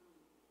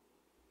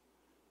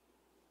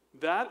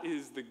 That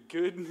is the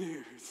good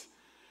news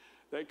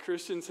that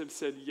Christians have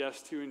said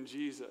yes to in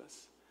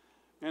Jesus.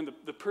 Man,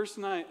 the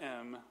person I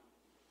am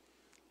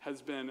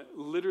has been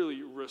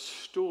literally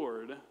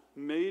restored,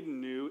 made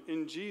new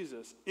in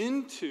Jesus,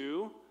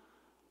 into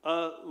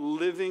a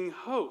living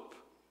hope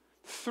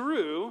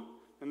through,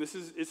 and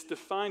it's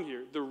defined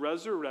here, the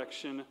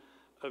resurrection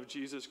of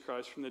Jesus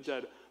Christ from the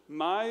dead.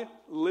 My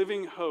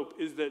living hope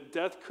is that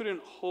death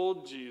couldn't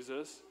hold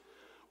Jesus.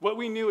 What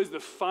we knew is the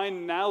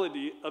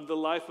finality of the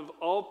life of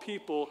all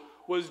people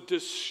was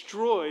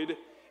destroyed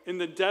in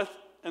the death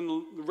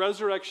and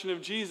resurrection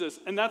of Jesus.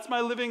 And that's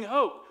my living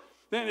hope.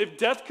 Then if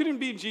death couldn't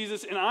beat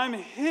Jesus and I'm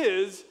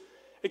his,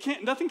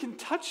 nothing can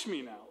touch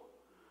me now.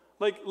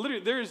 Like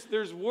literally,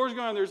 there's wars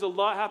going on, there's a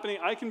lot happening.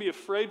 I can be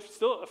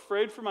still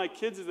afraid for my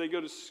kids as they go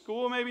to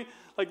school maybe.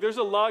 Like there's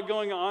a lot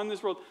going on in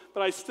this world,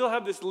 but I still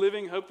have this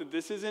living hope that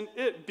this isn't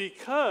it,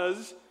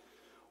 because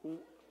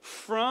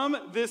from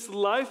this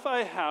life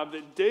I have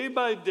that day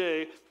by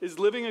day is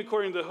living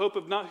according to the hope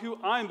of not who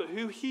I am, but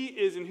who he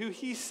is and who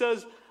he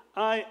says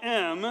I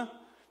am,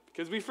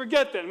 because we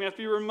forget that and we have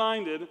to be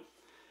reminded.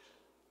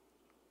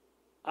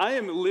 I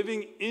am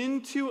living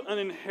into an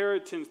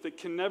inheritance that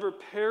can never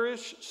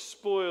perish,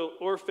 spoil,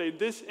 or fade.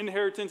 This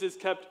inheritance is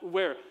kept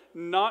where?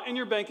 Not in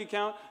your bank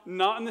account,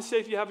 not in the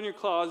safe you have in your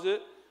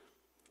closet.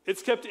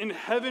 It's kept in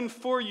heaven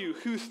for you,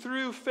 who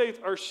through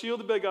faith are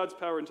shielded by God's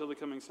power until the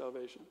coming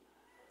salvation.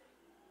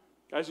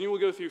 Guys, you will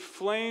go through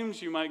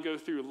flames, you might go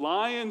through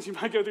lions, you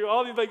might go through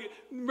all these,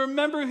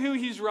 remember who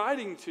he's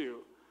writing to.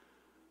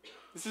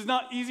 This is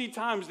not easy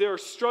times. They are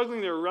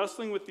struggling, they're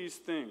wrestling with these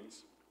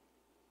things.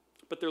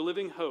 But their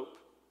living hope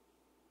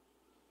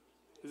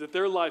is that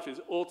their life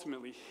is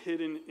ultimately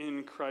hidden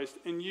in Christ.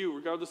 And you,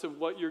 regardless of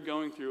what you're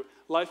going through,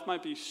 life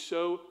might be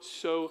so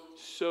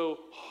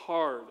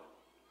hard.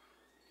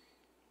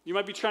 You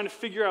might be trying to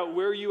figure out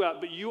where you're at,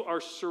 but you are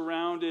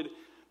surrounded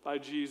by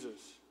Jesus.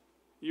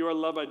 You are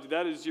loved by Jesus.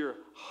 That is your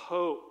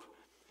hope,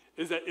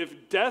 is that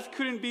if death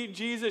couldn't beat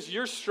Jesus,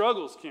 your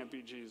struggles can't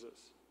beat Jesus.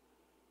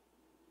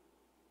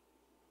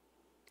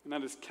 And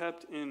that is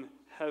kept in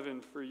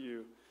heaven for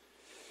you.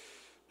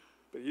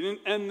 But you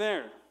didn't end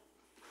there.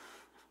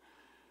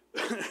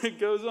 It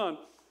goes on.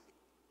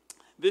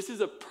 This is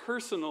a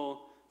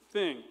personal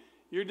thing.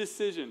 Your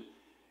decision,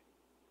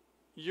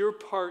 your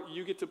part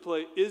you get to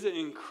play is an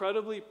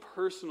incredibly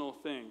personal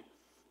thing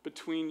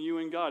between you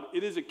and God.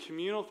 It is a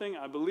communal thing.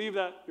 I believe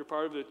that. You're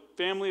part of the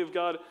family of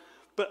God.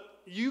 But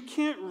you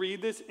can't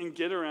read this and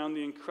get around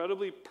the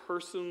incredibly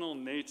personal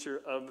nature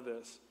of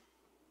this.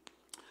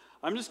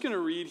 I'm just going to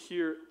read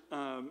here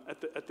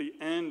at the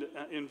end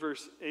in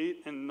verse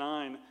 8 and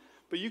 9.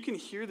 But you can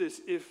hear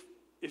this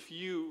if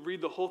you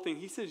read the whole thing.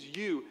 He says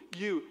you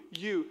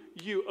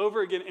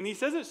over again. And he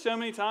says it so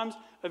many times,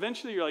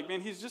 eventually you're like,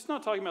 man, he's just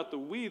not talking about the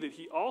we that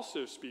he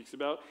also speaks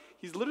about.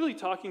 He's literally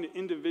talking to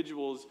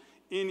individuals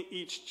in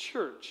each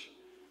church.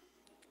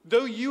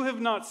 Though you have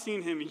not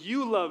seen him,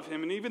 you love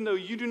him. And even though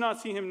you do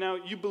not see him now,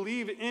 you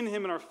believe in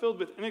him and are filled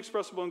with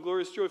inexpressible and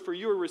glorious joy, for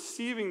you are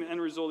receiving the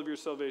end result of your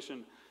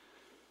salvation.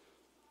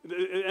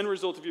 The end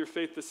result of your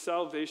faith, the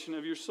salvation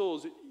of your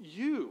souls.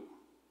 You.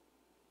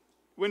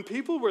 When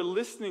people were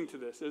listening to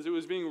this, as it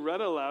was being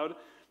read aloud,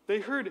 they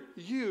heard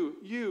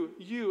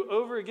you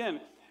over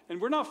again.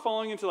 And we're not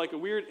falling into like a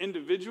weird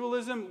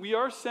individualism. We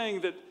are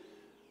saying that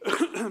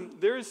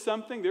there is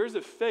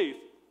a faith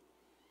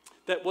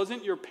that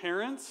wasn't your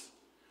parents',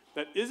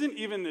 that isn't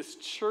even this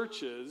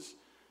church's,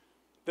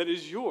 that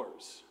is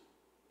yours.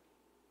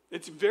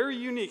 It's very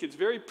unique. It's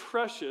very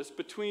precious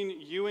between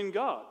you and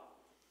God.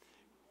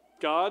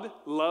 God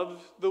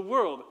loves the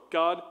world.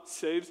 God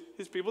saves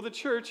his people, the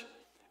church,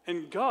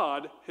 and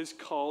God has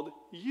called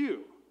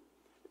you.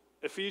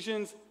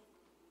 Ephesians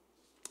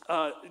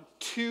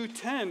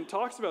 2:10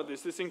 talks about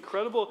this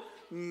incredible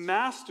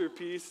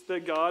masterpiece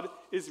that God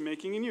is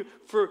making in you.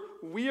 For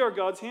we are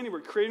God's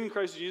handiwork, created in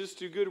Christ Jesus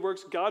to do good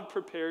works God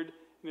prepared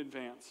in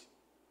advance.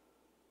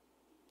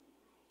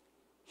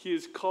 He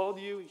has called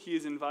you, he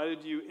has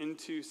invited you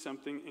into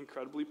something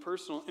incredibly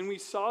personal. And we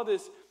saw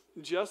this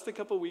just a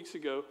couple weeks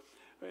ago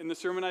in the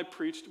sermon I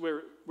preached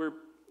where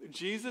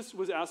Jesus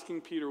was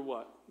asking Peter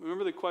what?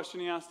 Remember the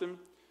question he asked him?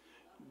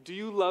 Do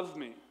you love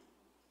me?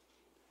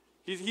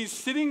 He's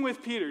sitting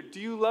with Peter. Do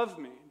you love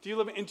me? Do you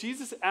love me? And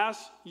Jesus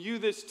asks you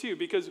this too,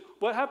 because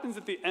what happens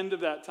at the end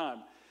of that time?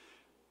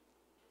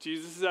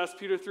 Jesus has asked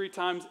Peter 3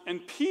 times,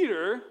 and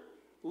Peter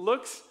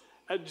looks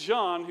at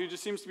John, who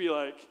just seems to be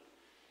like,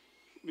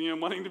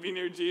 wanting to be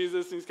near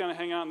Jesus, and he's kind of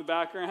hanging out in the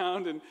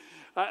background.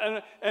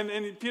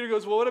 And Peter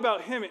goes, well, what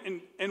about him?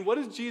 And what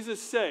does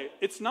Jesus say?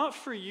 It's not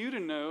for you to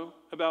know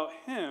about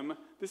him.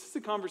 This is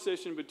a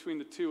conversation between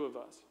the two of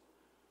us.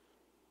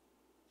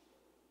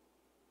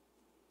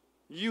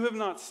 You have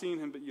not seen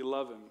him, but you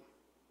love him.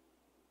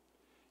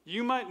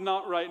 You might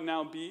not right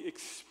now be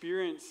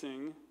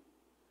experiencing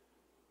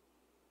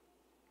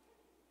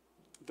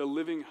the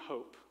living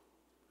hope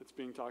that's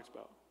being talked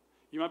about.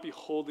 You might be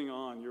holding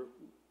on. Your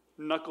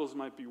knuckles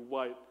might be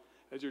white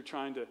as you're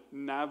trying to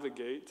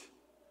navigate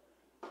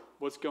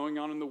what's going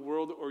on in the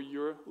world or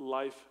your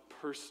life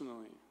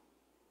personally.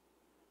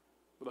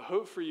 But the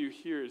hope for you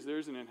here is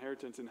there's an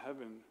inheritance in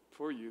heaven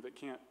for you that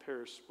can't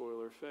perish, spoil,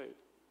 or fade.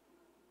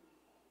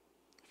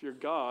 If you're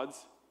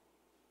God's,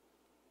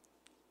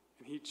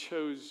 and he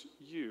chose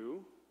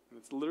you, and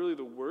it's literally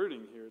the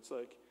wording here, it's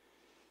like,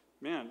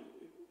 man,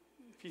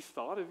 if he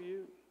thought of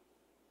you,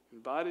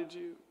 invited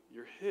you,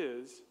 you're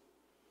his,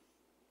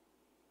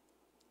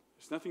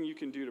 there's nothing you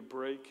can do to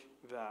break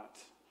that.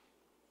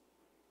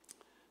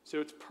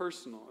 So it's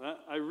personal.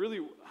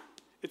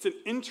 It's an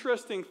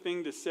interesting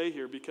thing to say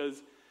here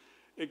because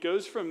it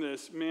goes from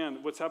this,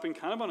 what's happening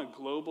kind of on a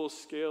global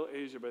scale,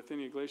 Asia,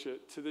 Bithynia, Galatia,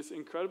 to this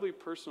incredibly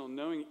personal,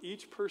 knowing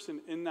each person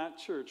in that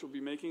church will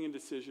be making a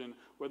decision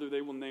whether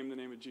they will name the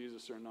name of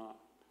Jesus or not.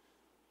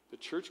 The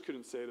church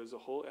couldn't say it as a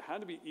whole. It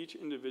had to be each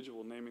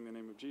individual naming the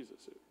name of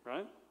Jesus,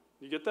 right?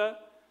 You get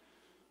that?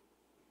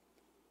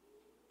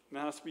 And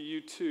that has to be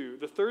you too.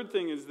 The third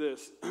thing is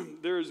this.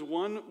 There is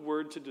one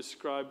word to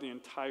describe the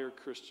entire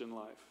Christian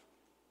life,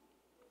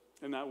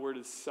 and that word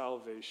is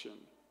salvation.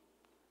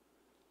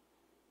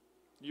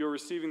 You're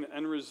receiving the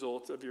end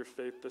result of your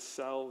faith, the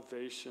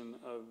salvation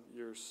of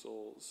your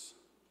souls.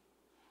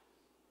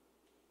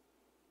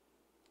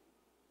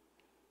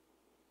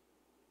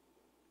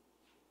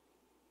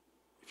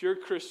 If you're a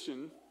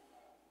Christian,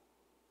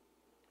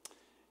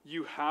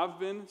 you have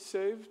been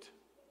saved,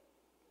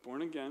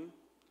 born again.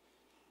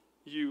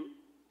 You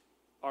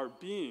are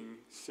being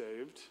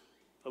saved,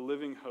 a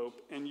living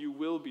hope, and you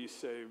will be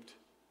saved,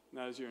 and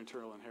that is your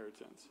eternal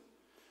inheritance.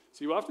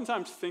 So you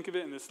oftentimes think of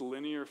it in this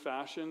linear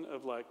fashion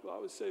of like, well, I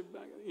was saved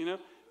back,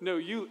 No,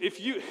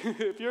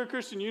 if you're a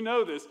Christian, you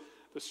know this.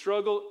 The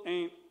struggle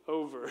ain't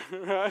over,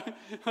 right?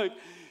 Like,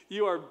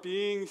 you are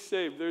being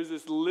saved. There's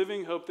this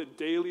living hope that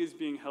daily is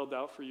being held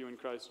out for you in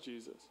Christ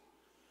Jesus.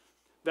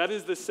 That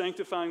is the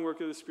sanctifying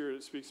work of the Spirit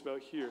it speaks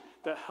about here.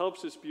 That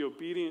helps us be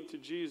obedient to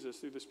Jesus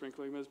through the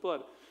sprinkling of his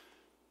blood.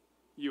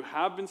 You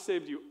have been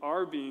saved, you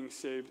are being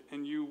saved,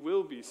 and you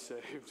will be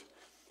saved.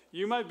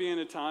 You might be in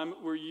a time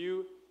where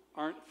you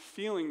aren't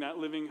feeling that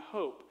living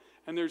hope.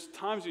 And there's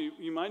times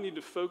you might need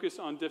to focus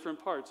on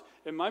different parts.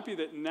 It might be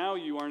that now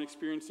you aren't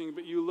experiencing,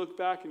 but you look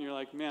back and you're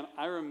like, man,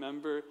 I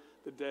remember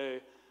the day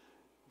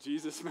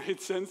Jesus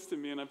made sense to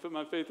me and I put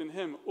my faith in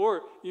him.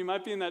 Or you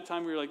might be in that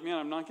time where you're like, man,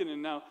 I'm not getting it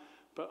now,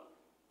 but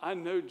I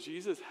know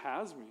Jesus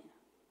has me.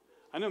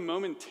 I know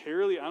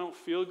momentarily I don't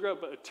feel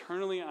great, but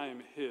eternally I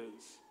am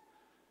his.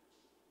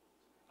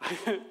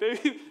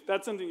 Maybe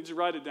that's something, you just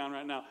write it down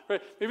right now.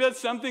 Right? Maybe that's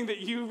something that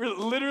you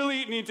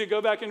literally need to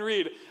go back and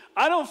read.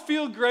 I don't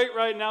feel great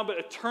right now, but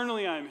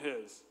eternally I am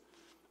his.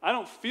 I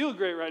don't feel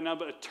great right now,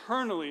 but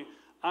eternally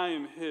I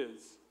am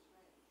his.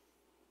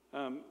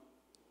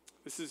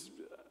 This is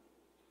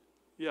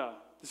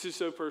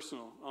so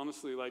personal,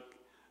 honestly. Like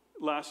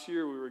last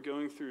year we were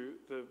going through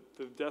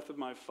the death of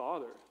my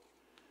father.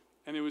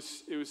 And it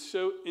was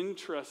so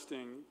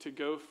interesting to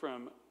go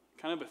from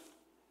kind of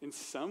in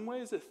some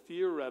ways, a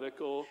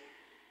theoretical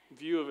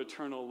view of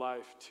eternal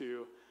life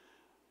to,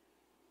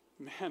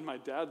 man, my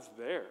dad's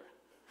there.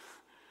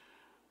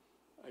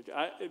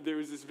 There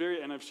was this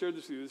and I've shared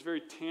this with you, this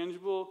very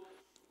tangible,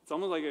 it's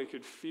almost like I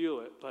could feel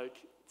it, like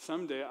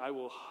someday I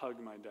will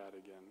hug my dad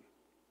again.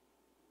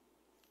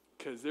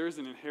 Because there's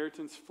an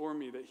inheritance for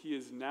me that he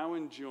is now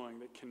enjoying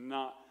that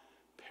cannot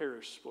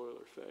perish, spoil,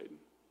 or fade.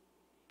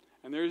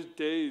 And there's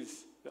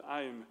days that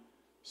I am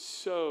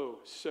so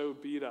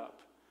beat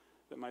up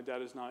that my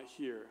dad is not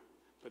here.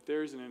 But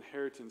there's an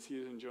inheritance he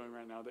is enjoying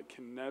right now that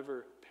can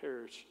never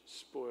perish,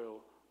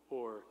 spoil,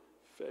 or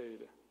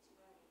fade.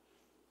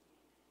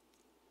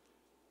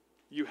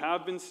 You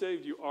have been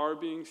saved. You are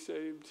being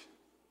saved.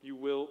 You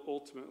will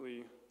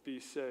ultimately be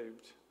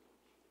saved.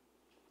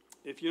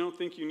 If you don't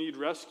think you need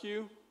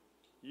rescue,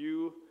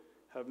 you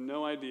have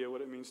no idea what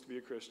it means to be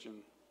a Christian.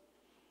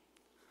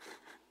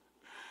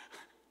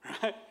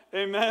 Right?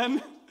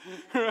 Amen?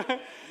 Right?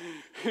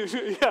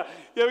 Yeah,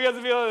 we have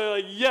to be all there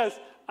like, yes,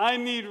 I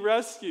need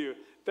rescue.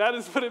 That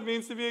is what it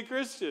means to be a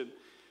Christian.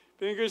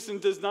 Being a Christian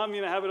does not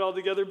mean I have it all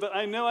together, but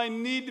I know I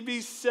need to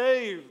be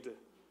saved.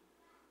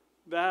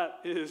 That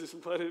is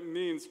what it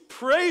means.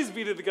 Praise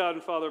be to the God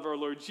and Father of our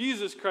Lord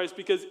Jesus Christ,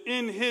 because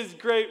in his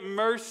great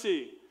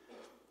mercy,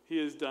 he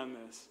has done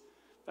this.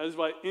 That is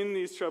why in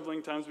these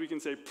troubling times we can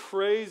say,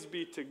 praise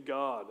be to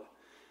God.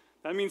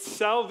 That means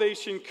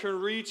salvation can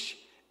reach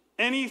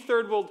any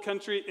third world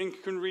country and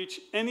can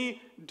reach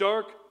any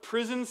dark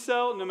prison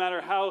cell, no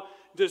matter how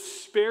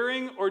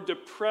despairing or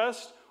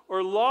depressed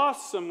or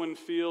lost someone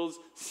feels.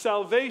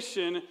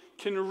 Salvation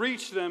can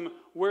reach them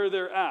where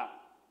they're at.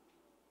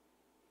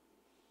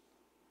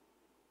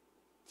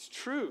 It's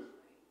true.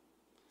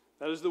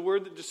 That is the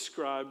word that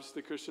describes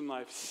the Christian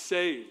life.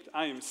 Saved.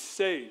 I am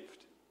saved.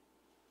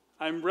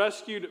 I am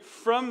rescued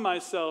from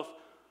myself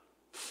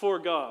for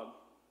God.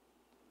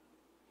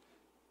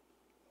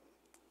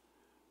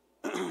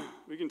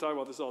 We can talk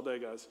about this all day,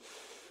 guys.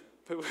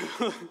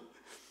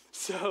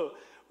 So,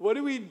 what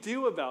do we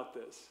do about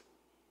this?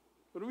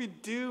 What do we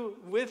do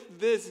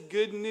with this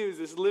good news,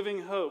 this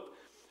living hope?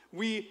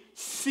 We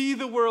see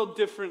the world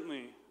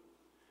differently.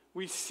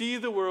 We see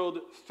the world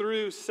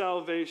through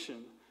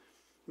salvation.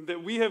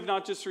 That we have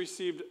not just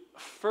received a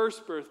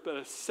first birth, but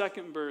a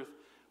second birth,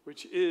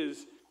 which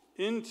is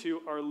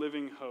into our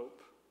living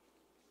hope.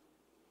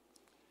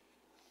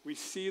 We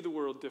see the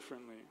world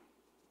differently.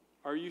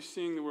 Are you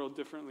seeing the world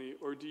differently,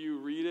 or do you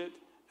read it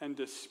and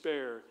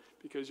despair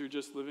because you're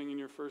just living in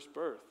your first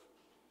birth?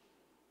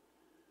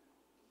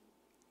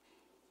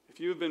 If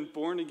you have been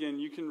born again,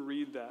 you can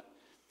read that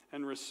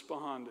and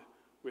respond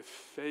with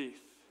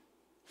faith.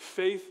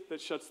 Faith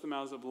that shuts the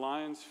mouths of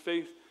lions,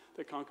 faith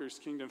that conquers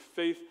kingdom,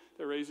 faith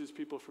that raises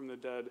people from the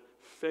dead,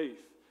 faith,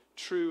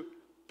 true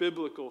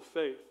biblical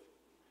faith.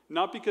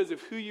 Not because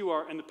of who you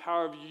are and the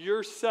power of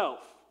yourself,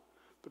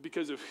 but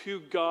because of who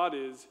God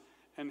is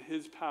and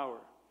his power.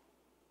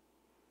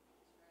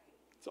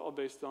 It's all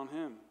based on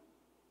him.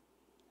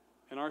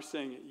 And our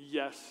saying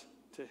yes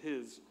to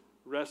his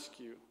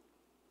rescue.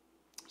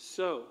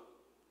 So,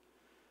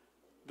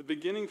 the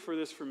beginning for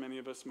this for many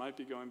of us might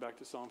be going back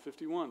to Psalm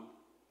 51.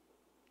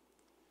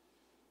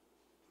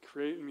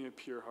 Create in me a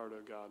pure heart,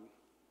 O God.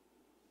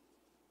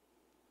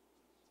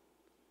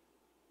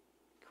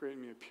 Create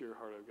in me a pure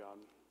heart, O God.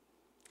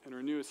 And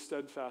renew a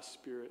steadfast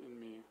spirit in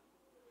me.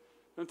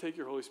 Don't take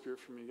your Holy Spirit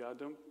from me, God.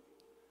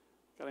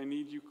 God, I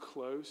need you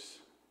close.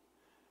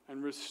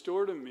 And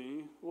restore to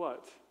me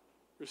what?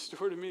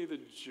 Restore to me the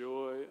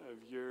joy of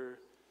your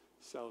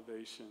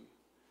salvation.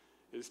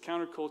 It is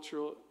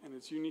countercultural and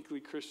it's uniquely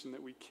Christian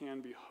that we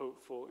can be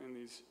hopeful in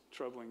these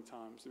troubling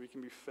times, that we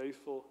can be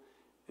faithful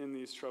in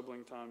these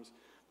troubling times.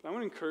 But I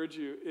want to encourage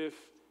you, if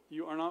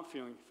you are not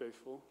feeling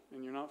faithful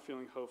and you're not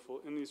feeling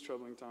hopeful in these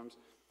troubling times,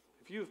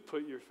 if you have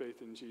put your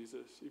faith in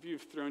Jesus, if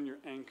you've thrown your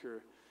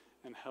anchor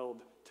and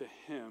held to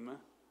him,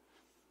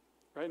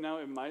 right now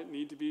it might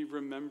need to be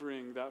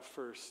remembering that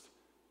first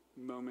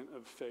moment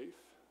of faith.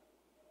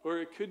 Or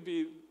it could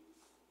be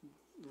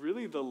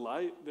really the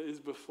light that is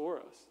before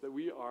us, that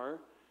we are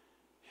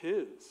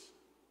his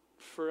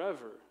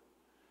forever.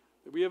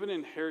 That we have an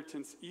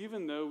inheritance,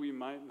 even though we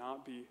might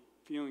not be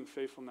feeling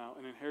faithful now,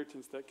 an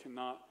inheritance that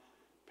cannot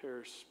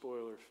perish,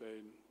 spoil, or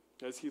fade.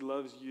 As he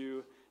loves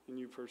you and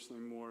you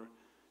personally more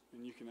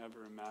than you can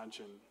ever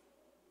imagine.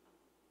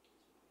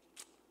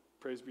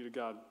 Praise be to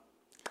God.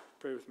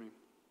 Pray with me.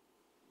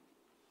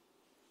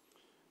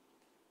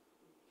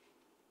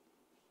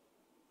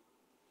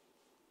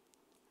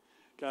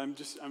 God,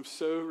 I'm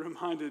so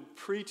reminded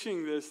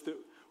preaching this that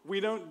we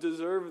don't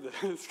deserve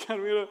this.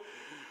 God,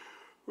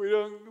 we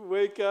don't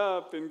wake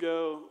up and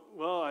go,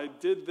 well, I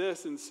did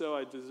this and so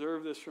I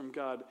deserve this from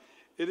God.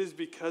 It is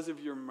because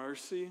of your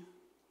mercy.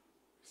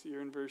 See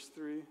here in verse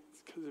 3?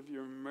 It's because of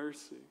your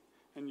mercy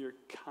and your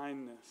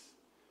kindness.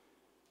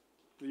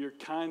 Your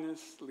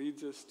kindness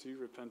leads us to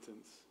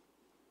repentance.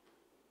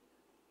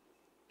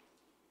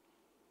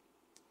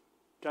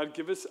 God,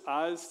 give us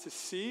eyes to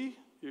see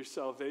your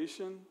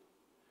salvation.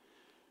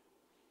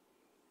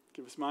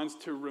 Give us minds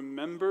to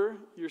remember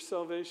your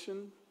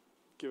salvation.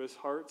 Give us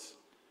hearts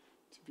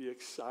to be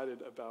excited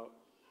about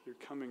your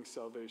coming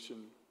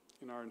salvation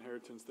in our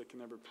inheritance that can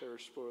never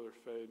perish, spoil, or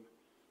fade.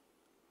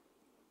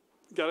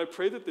 God, I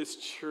pray that this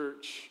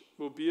church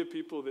will be a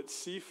people that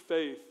see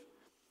faith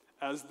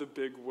as the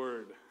big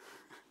word.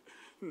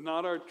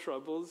 Not our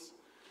troubles,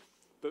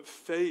 but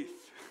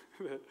faith.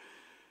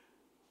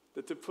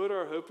 That to put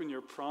our hope in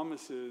your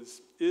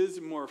promises is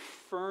more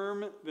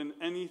firm than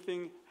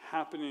anything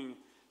happening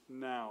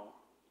now.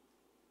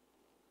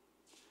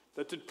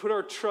 That to put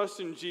our trust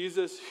in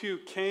Jesus, who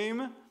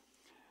came,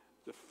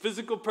 the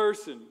physical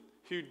person,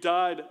 who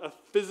died a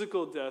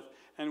physical death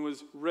and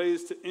was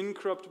raised to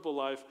incorruptible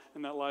life,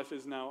 and that life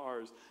is now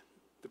ours.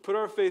 To put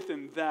our faith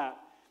in that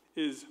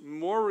is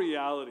more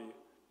reality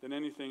than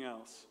anything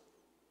else.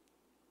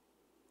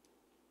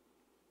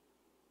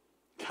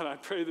 God, I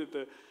pray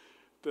that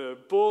the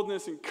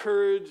boldness and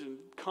courage and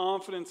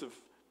confidence of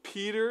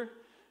Peter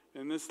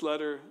in this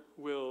letter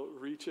will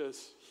reach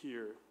us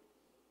here.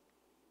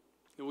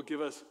 It will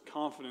give us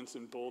confidence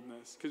and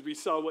boldness because we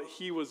saw what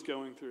he was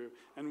going through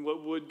and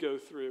what would go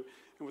through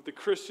and what the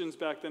Christians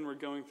back then were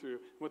going through,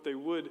 what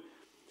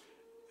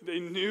they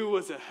knew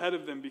was ahead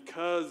of them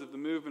because of the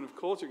movement of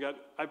culture. God,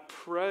 I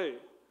pray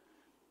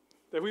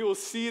that we will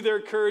see their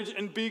courage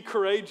and be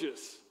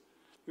courageous.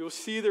 We will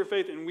see their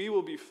faith, and we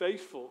will be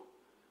faithful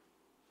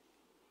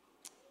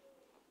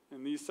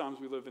in these times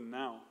we live in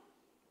now.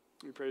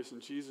 We pray this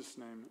in Jesus'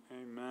 name.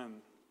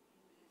 Amen.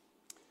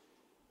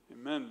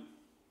 Amen.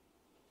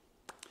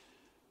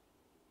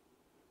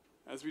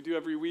 As we do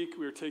every week,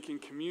 we are taking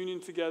communion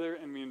together,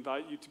 and we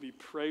invite you to be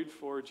prayed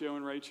for. Joe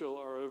and Rachel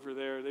are over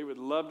there. They would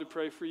love to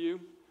pray for you.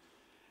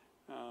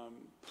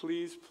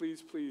 Please,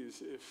 please,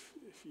 please, if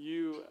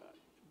you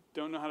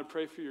don't know how to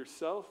pray for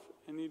yourself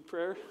and need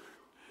prayer,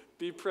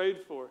 be prayed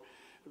for.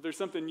 If there's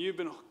something you've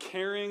been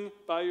carrying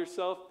by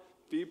yourself,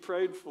 be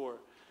prayed for.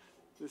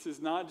 This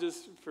is not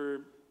just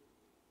for,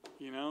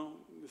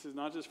 this is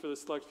not just for the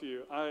select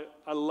few.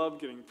 I love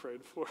getting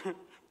prayed for.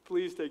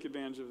 Please take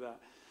advantage of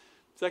that.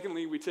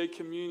 Secondly, we take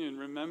communion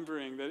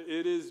remembering that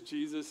it is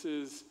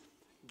Jesus'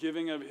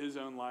 giving of his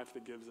own life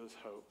that gives us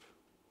hope.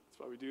 That's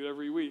why we do it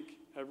every week.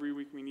 Every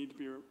week we need to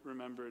be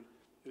remembered.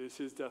 It is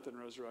his death and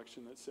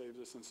resurrection that saves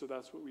us, and so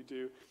that's what we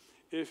do.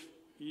 If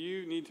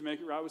you need to make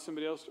it right with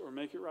somebody else or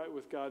make it right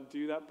with God,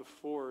 do that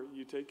before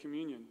you take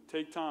communion.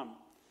 Take time.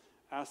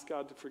 Ask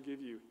God to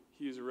forgive you.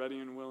 He is ready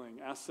and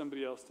willing. Ask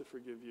somebody else to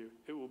forgive you.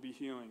 It will be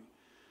healing.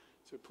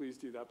 So please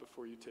do that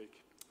before you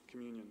take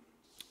communion.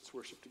 Let's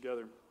worship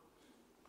together.